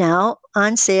is now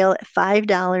on sale at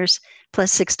 $5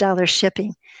 plus $6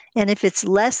 shipping. And if it's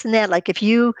less than that, like if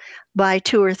you buy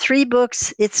 2 or 3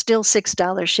 books, it's still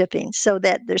 $6 shipping, so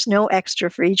that there's no extra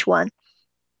for each one.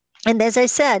 And as I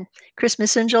said,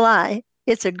 Christmas in July,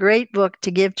 it's a great book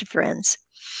to give to friends.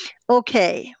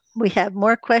 Okay. We have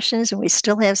more questions and we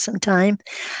still have some time.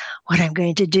 What I'm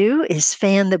going to do is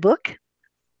fan the book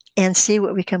and see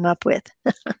what we come up with.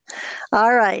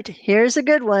 All right, here's a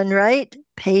good one, right?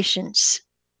 Patience.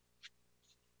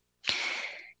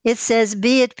 It says,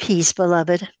 "Be at peace,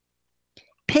 beloved.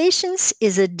 Patience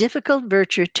is a difficult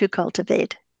virtue to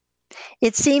cultivate.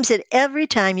 It seems that every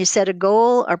time you set a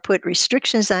goal or put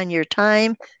restrictions on your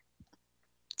time,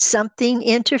 something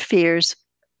interferes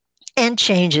and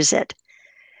changes it.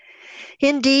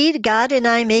 Indeed, God and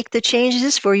I make the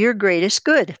changes for your greatest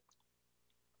good.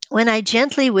 When I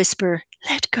gently whisper,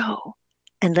 'Let go,'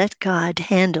 and let God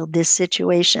handle this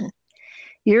situation,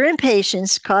 your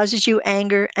impatience causes you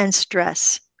anger and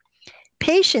stress.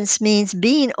 Patience means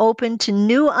being open to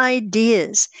new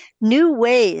ideas, new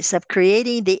ways of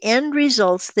creating the end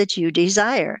results that you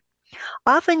desire.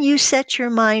 Often you set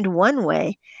your mind one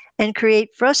way and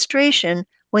create frustration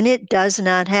when it does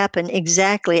not happen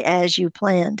exactly as you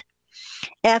planned.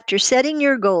 After setting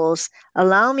your goals,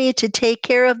 allow me to take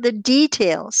care of the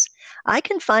details. I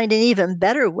can find an even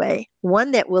better way,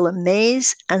 one that will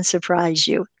amaze and surprise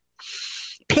you.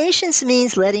 Patience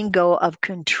means letting go of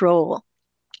control.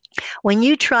 When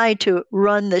you try to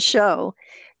run the show,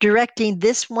 directing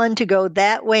this one to go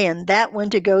that way and that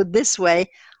one to go this way,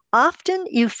 often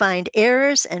you find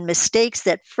errors and mistakes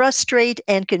that frustrate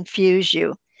and confuse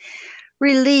you.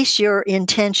 Release your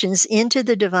intentions into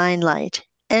the divine light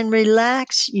and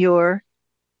relax your,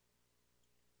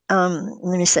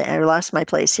 let me say, I lost my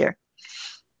place here.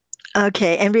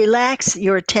 Okay, and relax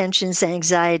your tensions,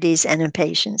 anxieties, and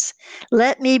impatience.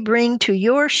 Let me bring to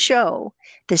your show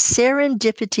the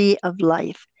serendipity of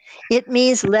life. It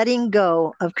means letting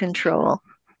go of control.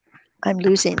 I'm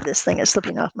losing this thing, it's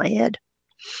slipping off my head.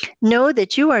 Know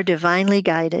that you are divinely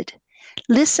guided.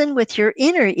 Listen with your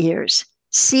inner ears,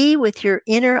 see with your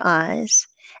inner eyes,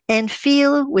 and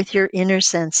feel with your inner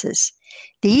senses.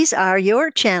 These are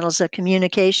your channels of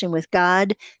communication with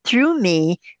God through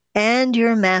me and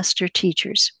your master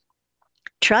teachers.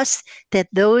 Trust that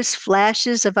those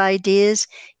flashes of ideas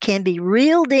can be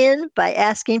reeled in by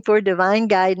asking for divine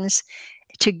guidance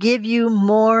to give you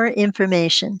more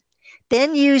information.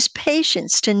 Then use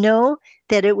patience to know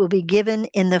that it will be given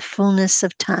in the fullness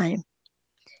of time.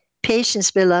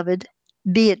 Patience, beloved.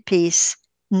 Be at peace.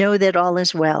 know that all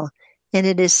is well. And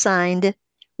it is signed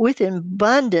with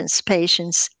abundance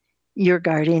patience, your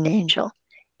guardian angel.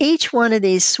 Each one of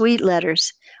these sweet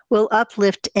letters will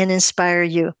uplift and inspire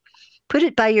you. Put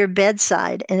it by your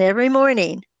bedside, and every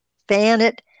morning fan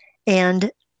it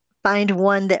and find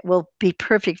one that will be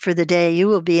perfect for the day. You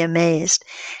will be amazed.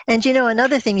 And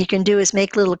another thing you can do is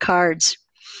make little cards.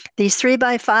 These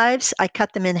 3x5s, I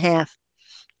cut them in half.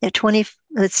 At 20,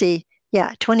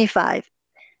 25.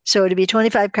 So it'd be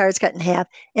 25 cards cut in half,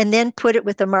 and then put it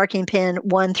with the marking pen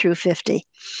 1 through 50.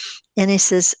 And he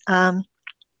says,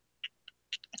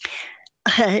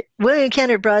 William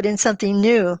Kenner brought in something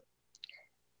new.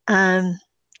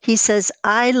 He says,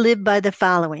 I live by the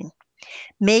following: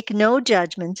 make no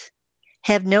judgment,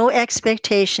 have no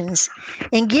expectations,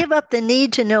 and give up the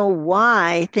need to know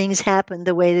why things happen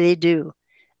the way they do.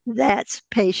 That's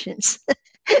patience.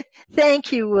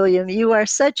 Thank you, William. You are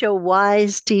such a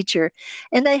wise teacher.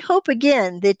 And I hope,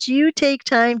 again, that you take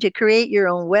time to create your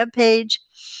own webpage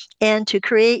and to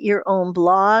create your own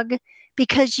blog,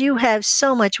 because you have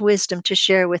so much wisdom to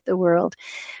share with the world.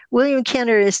 William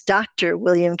Kenner is Dr.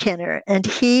 William Kenner, and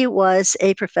he was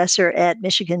a professor at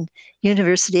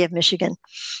University of Michigan.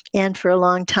 And for a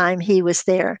long time, he was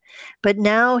there. But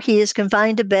now he is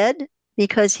confined to bed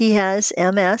because he has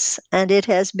MS, and it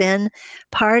has been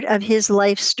part of his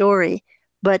life story.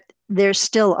 But there's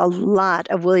still a lot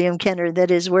of William Kenner that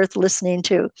is worth listening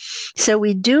to. So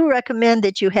we do recommend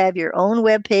that you have your own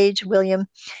webpage, William,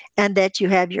 and that you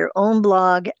have your own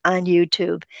blog on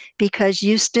YouTube, because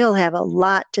you still have a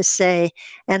lot to say.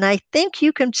 And I think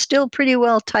you can still pretty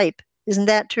well type. Isn't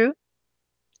that true?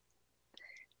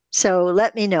 So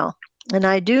let me know. And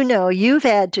I do know you've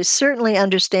had to certainly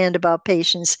understand about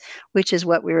patience, which is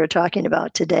what we were talking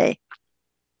about today.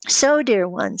 So, dear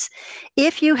ones,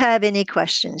 if you have any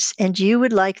questions and you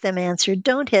would like them answered,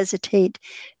 don't hesitate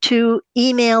to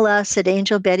email us at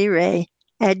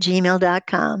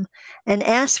angelbettyray@gmail.com and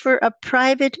ask for a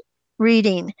private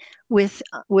reading with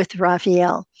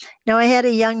Raphael. Now, I had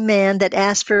a young man that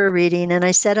asked for a reading, and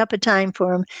I set up a time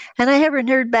for him, and I haven't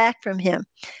heard back from him.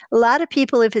 A lot of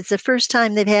people, if it's the first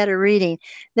time they've had a reading,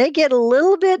 they get a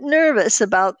little bit nervous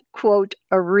about, quote,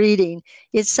 a reading.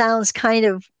 It sounds kind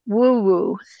of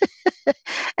woo-woo.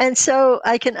 And so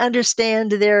I can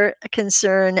understand their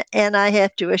concern, and I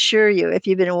have to assure you, if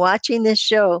you've been watching this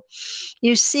show,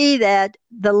 you see that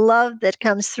the love that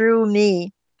comes through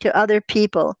me to other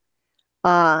people.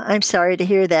 I'm sorry to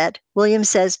hear that. William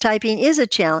says, typing is a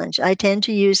challenge. I tend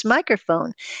to use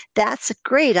microphone. That's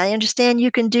great. I understand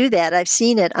you can do that. I've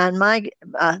seen it on my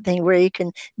thing where you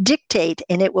can dictate,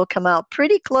 and it will come out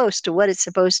pretty close to what it's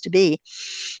supposed to be.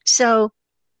 So,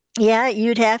 yeah,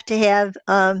 you'd have to have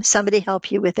somebody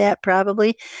help you with that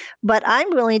probably, but I'm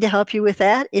willing to help you with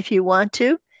that if you want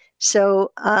to.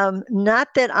 So not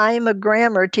that I'm a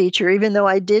grammar teacher, even though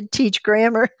I did teach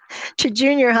grammar to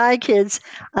junior high kids.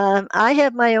 I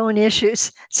have my own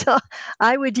issues. So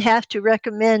I would have to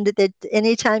recommend that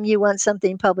anytime you want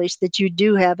something published, that you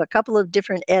do have a couple of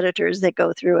different editors that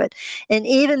go through it. And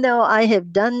even though I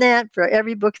have done that for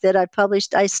every book that I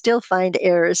published, I still find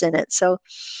errors in it. So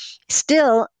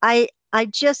still, I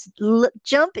just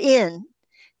jump in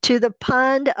to the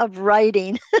pond of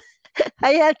writing.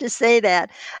 I have to say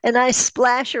that. And I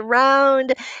splash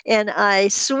around and I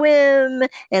swim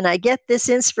and I get this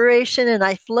inspiration and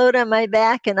I float on my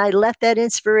back and I let that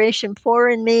inspiration pour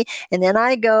in me. And then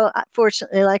I go,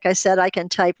 fortunately, like I said, I can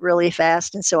type really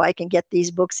fast, and so I can get these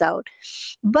books out.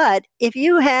 But if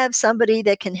you have somebody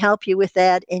that can help you with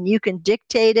that and you can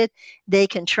dictate it, they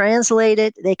can translate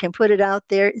it, they can put it out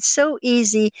there. It's so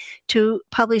easy to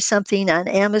publish something on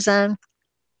Amazon.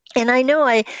 And I know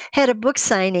I had a book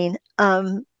signing,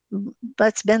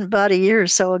 that's been about a year or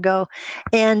so ago.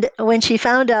 And when she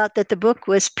found out that the book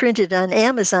was printed on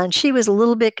Amazon, she was a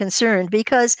little bit concerned,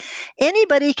 because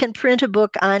anybody can print a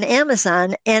book on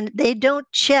Amazon and they don't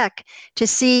check to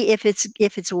see if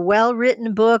it's a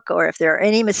well-written book or if there are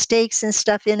any mistakes and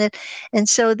stuff in it. And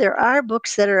so there are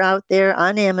books that are out there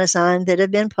on Amazon that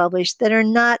have been published that are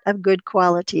not of good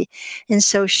quality. And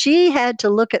so she had to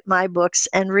look at my books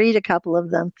and read a couple of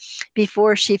them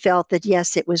before she felt that,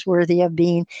 yes, it was worthy of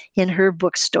being in her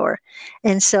bookstore.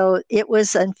 And so it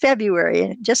was in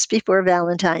February, just before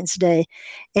Valentine's Day.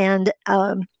 And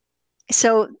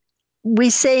so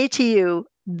we say to you,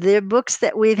 the books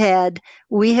that we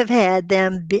have had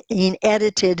them being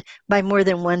edited by more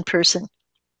than one person.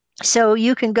 So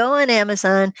you can go on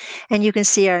Amazon and you can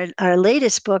see our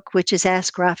latest book, which is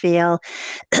Ask Raphael.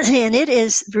 And it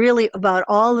is really about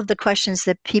all of the questions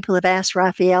that people have asked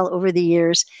Raphael over the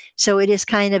years. So it is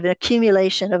kind of an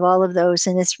accumulation of all of those.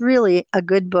 And it's really a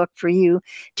good book for you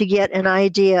to get an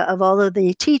idea of all of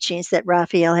the teachings that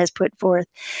Raphael has put forth.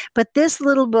 But this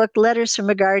little book, Letters from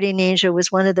a Guardian Angel,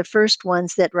 was one of the first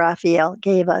ones that Raphael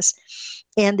gave us.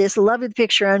 And this lovely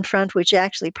picture on front, which is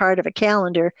actually part of a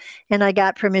calendar, and I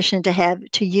got permission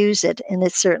to use it, and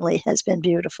it certainly has been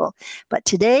beautiful. But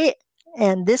today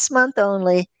and this month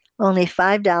only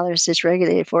 $5. It's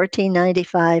regulated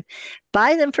 $14.95.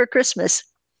 Buy them for Christmas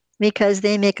because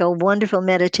they make a wonderful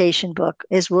meditation book,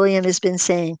 as William has been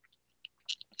saying.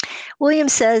 William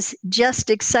says, just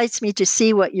excites me to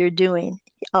see what you're doing.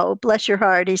 Oh, bless your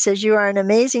heart. He says, you are an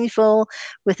amazing soul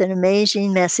with an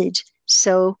amazing message.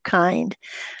 So kind.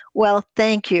 Well,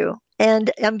 thank you.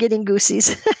 And I'm getting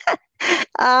goosies.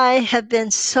 I have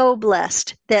been so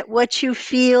blessed that what you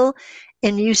feel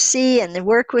and you see and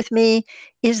work with me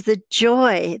is the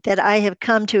joy that I have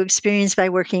come to experience by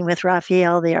working with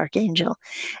Raphael, the Archangel.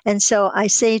 And so I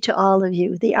say to all of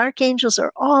you, the Archangels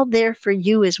are all there for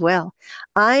you as well.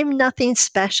 I'm nothing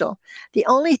special. The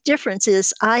only difference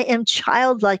is I am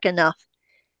childlike enough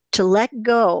to let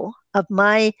go of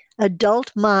my adult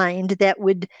mind that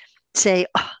would say,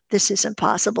 oh, this isn't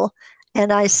possible.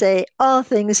 And I say, all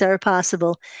things are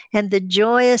possible. And the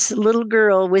joyous little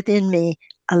girl within me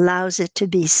allows it to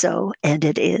be so, and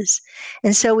it is.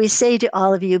 And so we say to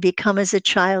all of you, become as a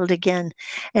child again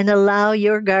and allow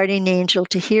your guardian angel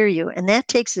to hear you. And that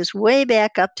takes us way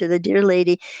back up to the dear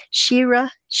lady,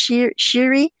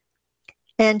 Shiri.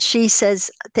 And she says,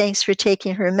 thanks for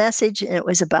taking her message. And it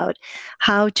was about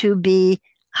how to be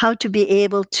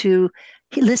able to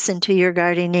listen to your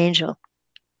guardian angel.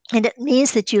 And it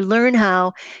means that you learn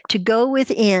how to go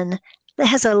within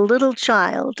as a little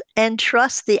child and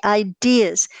trust the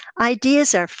ideas.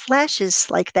 Ideas are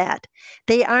flashes like that.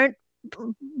 They aren't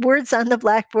words on the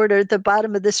blackboard or at the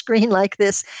bottom of the screen like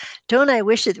this. Don't I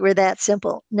wish it were that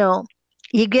simple? No.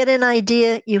 You get an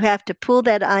idea, you have to pull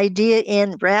that idea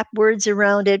in, wrap words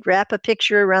around it, wrap a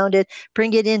picture around it,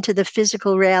 bring it into the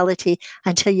physical reality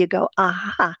until you go,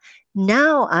 aha,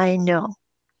 now I know.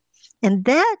 And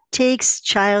that takes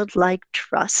childlike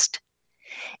trust.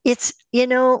 It's,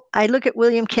 I look at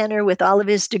William Kenner with all of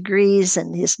his degrees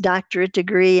and his doctorate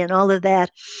degree and all of that,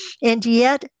 and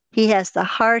yet he has the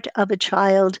heart of a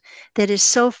child that is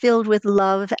so filled with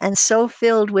love and so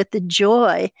filled with the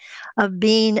joy of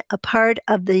being a part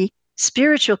of the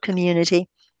spiritual community,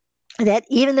 that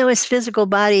even though his physical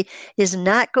body is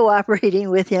not cooperating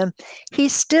with him, he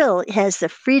still has the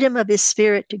freedom of his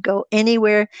spirit to go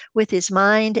anywhere with his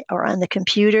mind or on the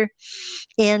computer.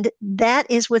 And that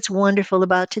is what's wonderful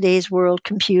about today's world,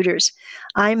 computers.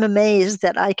 I'm amazed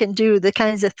that I can do the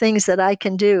kinds of things that I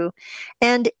can do.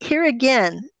 And here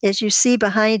again, as you see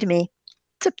behind me,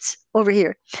 over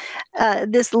here,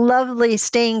 this lovely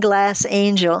stained glass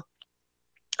angel.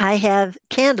 I have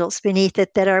candles beneath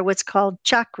it that are what's called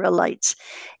chakra lights.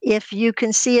 If you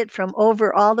can see it from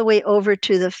all the way over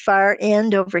to the far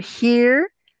end over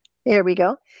here, there we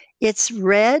go. It's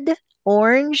red,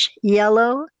 orange,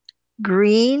 yellow,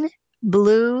 green,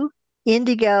 blue,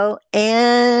 indigo,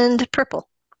 and purple.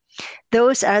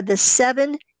 Those are the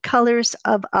 7 colors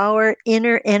of our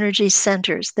inner energy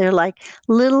centers. They're like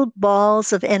little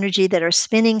balls of energy that are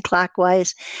spinning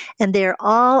clockwise, and they're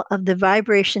all of the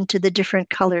vibration to the different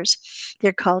colors.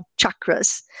 They're called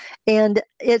chakras. And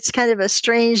it's kind of a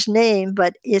strange name,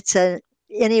 but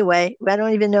anyway, I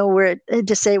don't even know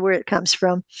to say where it comes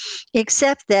from,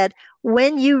 except that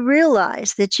when you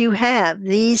realize that you have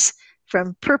these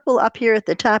from purple up here at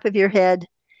the top of your head,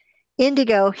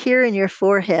 indigo here in your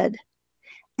forehead,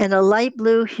 and a light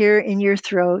blue here in your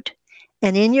throat,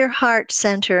 and in your heart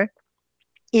center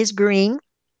is green,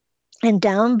 and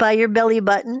down by your belly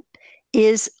button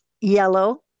is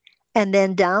yellow, and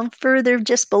then down further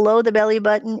just below the belly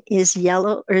button is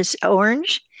yellow or is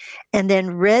orange, and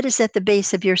then red is at the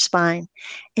base of your spine.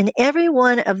 And every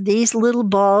one of these little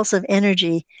balls of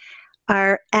energy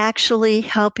are actually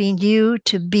helping you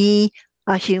to be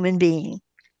a human being.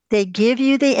 They give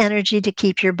you the energy to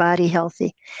keep your body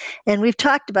healthy. And we've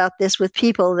talked about this with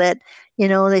people that,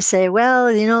 they say, well,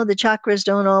 the chakras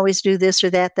don't always do this or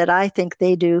that I think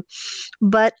they do.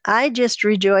 But I just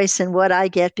rejoice in what I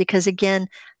get because, again,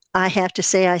 I have to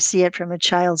say I see it from a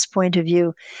child's point of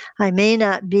view. I may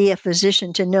not be a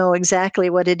physician to know exactly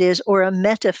what it is, or a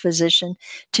metaphysician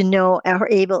to know or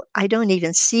able. I don't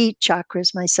even see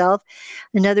chakras myself.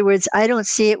 In other words, I don't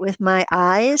see it with my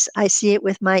eyes. I see it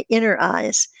with my inner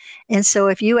eyes. And so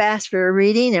if you ask for a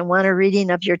reading and want a reading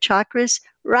of your chakras,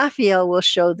 Raphael will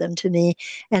show them to me,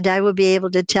 and I will be able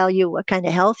to tell you what kind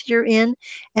of health you're in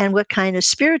and what kind of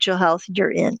spiritual health you're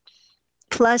in.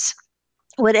 Plus,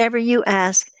 whatever you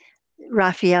ask,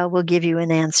 Raphael will give you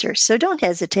an answer. So don't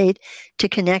hesitate to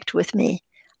connect with me.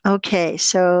 Okay,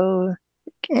 so,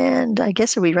 and I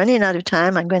guess, are we running out of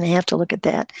time? I'm going to have to look at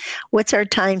that. What's our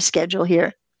time schedule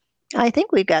here? I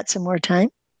think we've got some more time.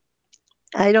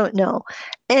 I don't know.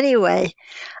 Anyway,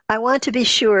 I want to be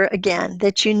sure again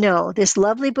that you know this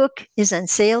lovely book is on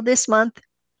sale this month.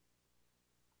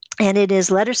 And it is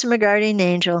Letters from a Guardian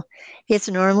Angel. It's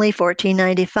normally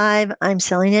 $14.95. I'm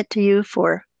selling it to you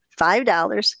for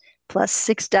 $5 plus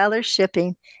 $6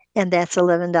 shipping, and that's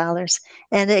 $11.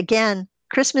 And again,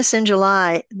 Christmas in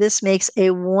July, this makes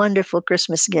a wonderful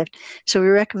Christmas gift. So we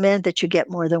recommend that you get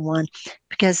more than one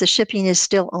because the shipping is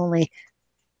still only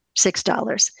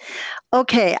 $6.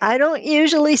 Okay, I don't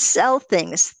usually sell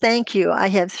things. Thank you. I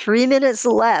have 3 minutes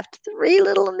left, 3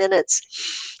 little minutes.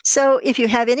 So if you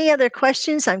have any other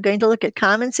questions, I'm going to look at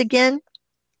comments again.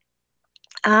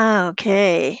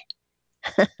 Okay.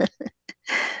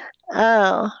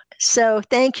 Oh, so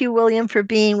thank you, William, for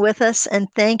being with us. And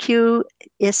thank you,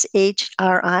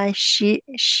 SHRI,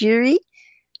 Shiri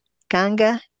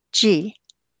Ganga G.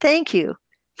 Thank you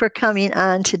for coming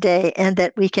on today and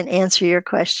that we can answer your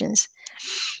questions.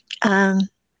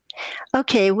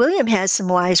 Okay, William has some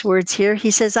wise words here.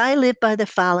 He says, I live by the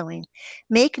following: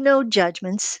 make no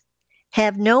judgments,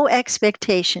 have no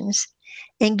expectations,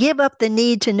 and give up the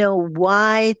need to know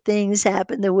why things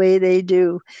happen the way they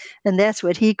do. And that's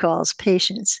what he calls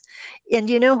patience. And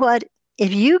you know what?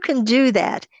 If you can do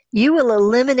that, you will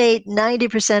eliminate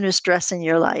 90% of stress in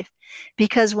your life.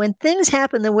 Because when things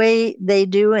happen the way they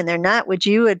do and they're not what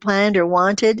you had planned or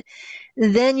wanted,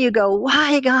 then you go,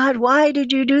 why, God, why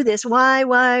did you do this? Why?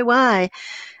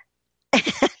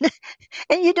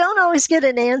 And you don't always get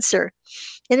an answer.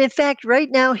 And in fact,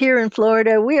 right now here in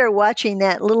Florida, we are watching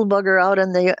that little bugger out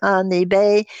on the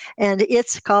bay, and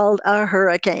it's called a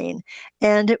hurricane.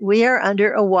 And we are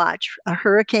under a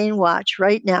hurricane watch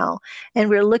right now. And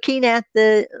we're looking at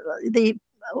the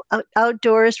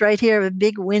outdoors right here, a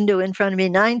big window in front of me,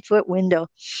 9-foot window.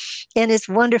 And it's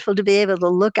wonderful to be able to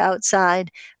look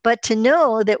outside. But to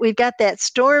know that we've got that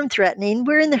storm threatening,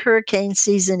 we're in the hurricane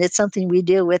season. It's something we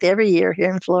deal with every year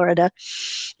here in Florida.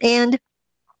 And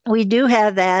we do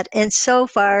have that. And so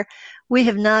far, we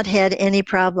have not had any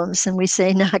problems, and we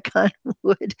say knock on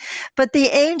wood. But the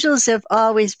angels have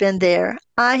always been there.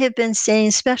 I have been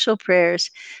saying special prayers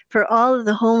for all of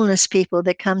the homeless people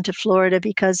that come to Florida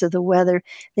because of the weather.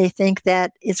 They think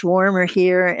that it's warmer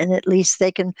here, and at least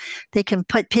they can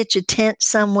pitch a tent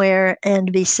somewhere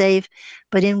and be safe.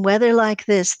 But in weather like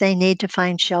this, they need to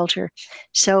find shelter.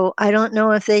 So I don't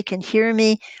know if they can hear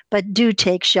me, but do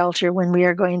take shelter when we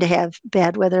are going to have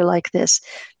bad weather like this.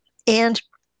 And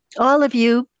all of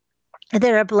you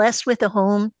that are blessed with a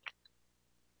home,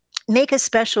 make a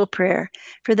special prayer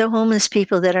for the homeless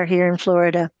people that are here in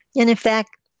Florida. And in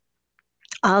fact,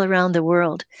 all around the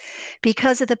world.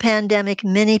 Because of the pandemic,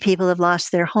 many people have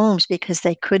lost their homes because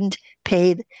they couldn't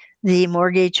pay the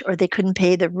mortgage or they couldn't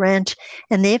pay the rent,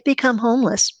 and they've become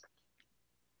homeless.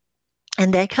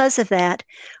 And because of that,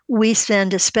 we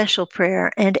send a special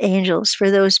prayer and angels for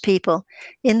those people.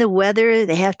 In the weather,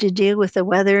 they have to deal with the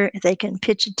weather. They can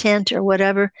pitch a tent or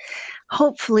whatever.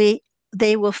 Hopefully,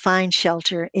 they will find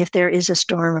shelter if there is a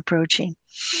storm approaching.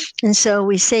 And so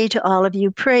we say to all of you,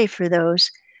 pray for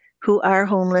those who are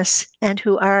homeless and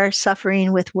who are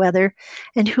suffering with weather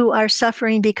and who are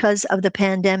suffering because of the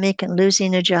pandemic and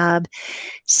losing a job.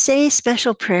 Say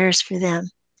special prayers for them.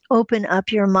 Open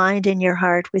up your mind and your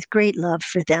heart with great love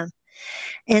for them.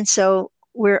 And so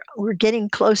we're getting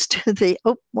close to the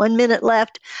 1 minute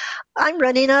left. I'm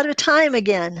running out of time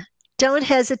again. Don't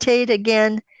hesitate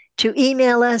again to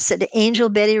email us at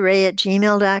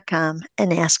angelbettyray@gmail.com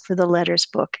and ask for the letters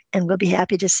book. And we'll be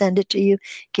happy to send it to you.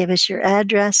 Give us your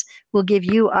address. We'll give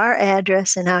you our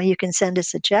address and how you can send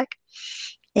us a check.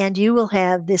 And you will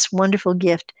have this wonderful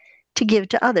gift to give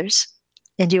to others.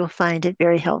 And you will find it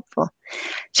very helpful.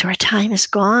 So our time is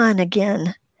gone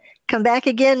again. Come back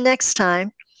again next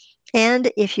time.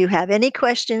 And if you have any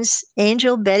questions,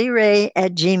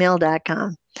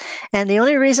 angelbettyray@gmail.com. And the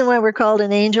only reason why we're called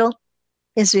an angel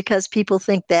is because people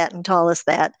think that and call us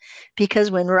that. Because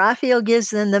when Raphael gives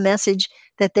them the message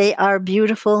that they are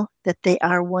beautiful, that they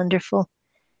are wonderful,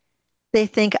 They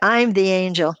think I'm the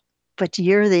angel, but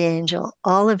you're the angel.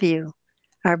 All of you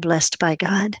are blessed by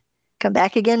God. Come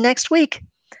back again next week.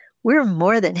 We're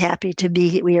more than happy to be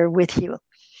here with you.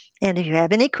 And if you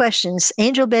have any questions,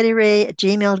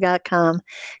 angelbettyray@gmail.com.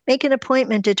 Make an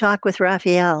appointment to talk with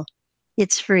Raphael.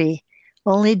 It's free.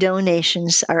 Only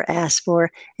donations are asked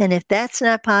for. And if that's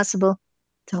not possible,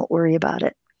 don't worry about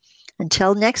it.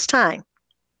 Until next time,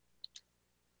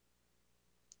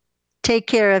 take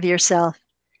care of yourself.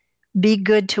 Be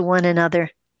good to one another.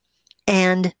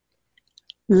 And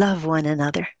love one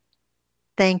another.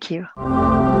 Thank you.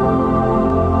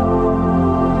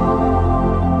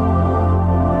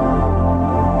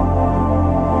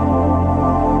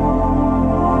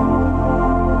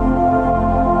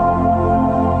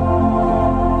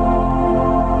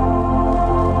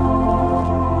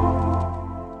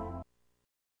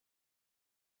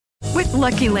 With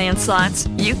Lucky Land Slots,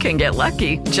 you can get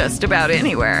lucky just about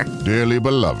anywhere. Dearly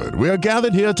beloved, we are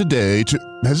gathered here today to...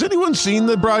 Has anyone seen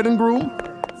the bride and groom?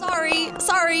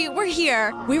 Sorry, we're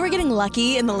here. We were getting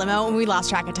lucky in the limo and we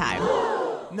lost track of time.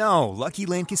 No, Lucky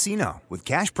Land Casino, with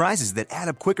cash prizes that add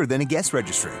up quicker than a guest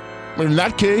registry. In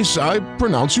that case, I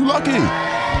pronounce you lucky.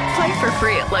 Play for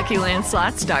free at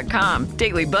LuckyLandSlots.com.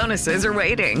 Daily bonuses are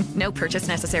waiting. No purchase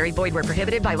necessary. Void where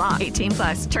prohibited by law.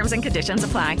 18+. Terms and conditions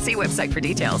apply. See website for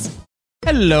details.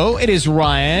 Hello, it is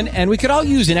Ryan, and we could all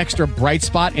use an extra bright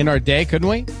spot in our day, couldn't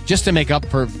we? Just to make up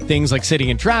for things like sitting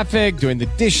in traffic, doing the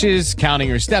dishes, counting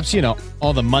your steps, you know,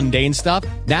 all the mundane stuff.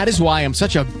 That is why I'm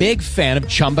such a big fan of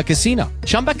Chumba Casino.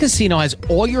 Chumba Casino has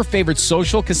all your favorite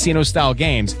social casino-style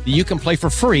games that you can play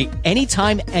for free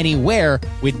anytime, anywhere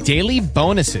with daily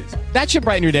bonuses. That should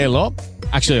brighten your day a little.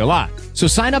 Actually, a lot. So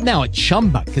sign up now at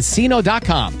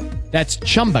ChumbaCasino.com. That's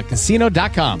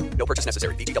ChumbaCasino.com. No purchase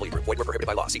necessary. VGW Group. Void where prohibited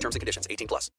by law. See terms and conditions. 18+.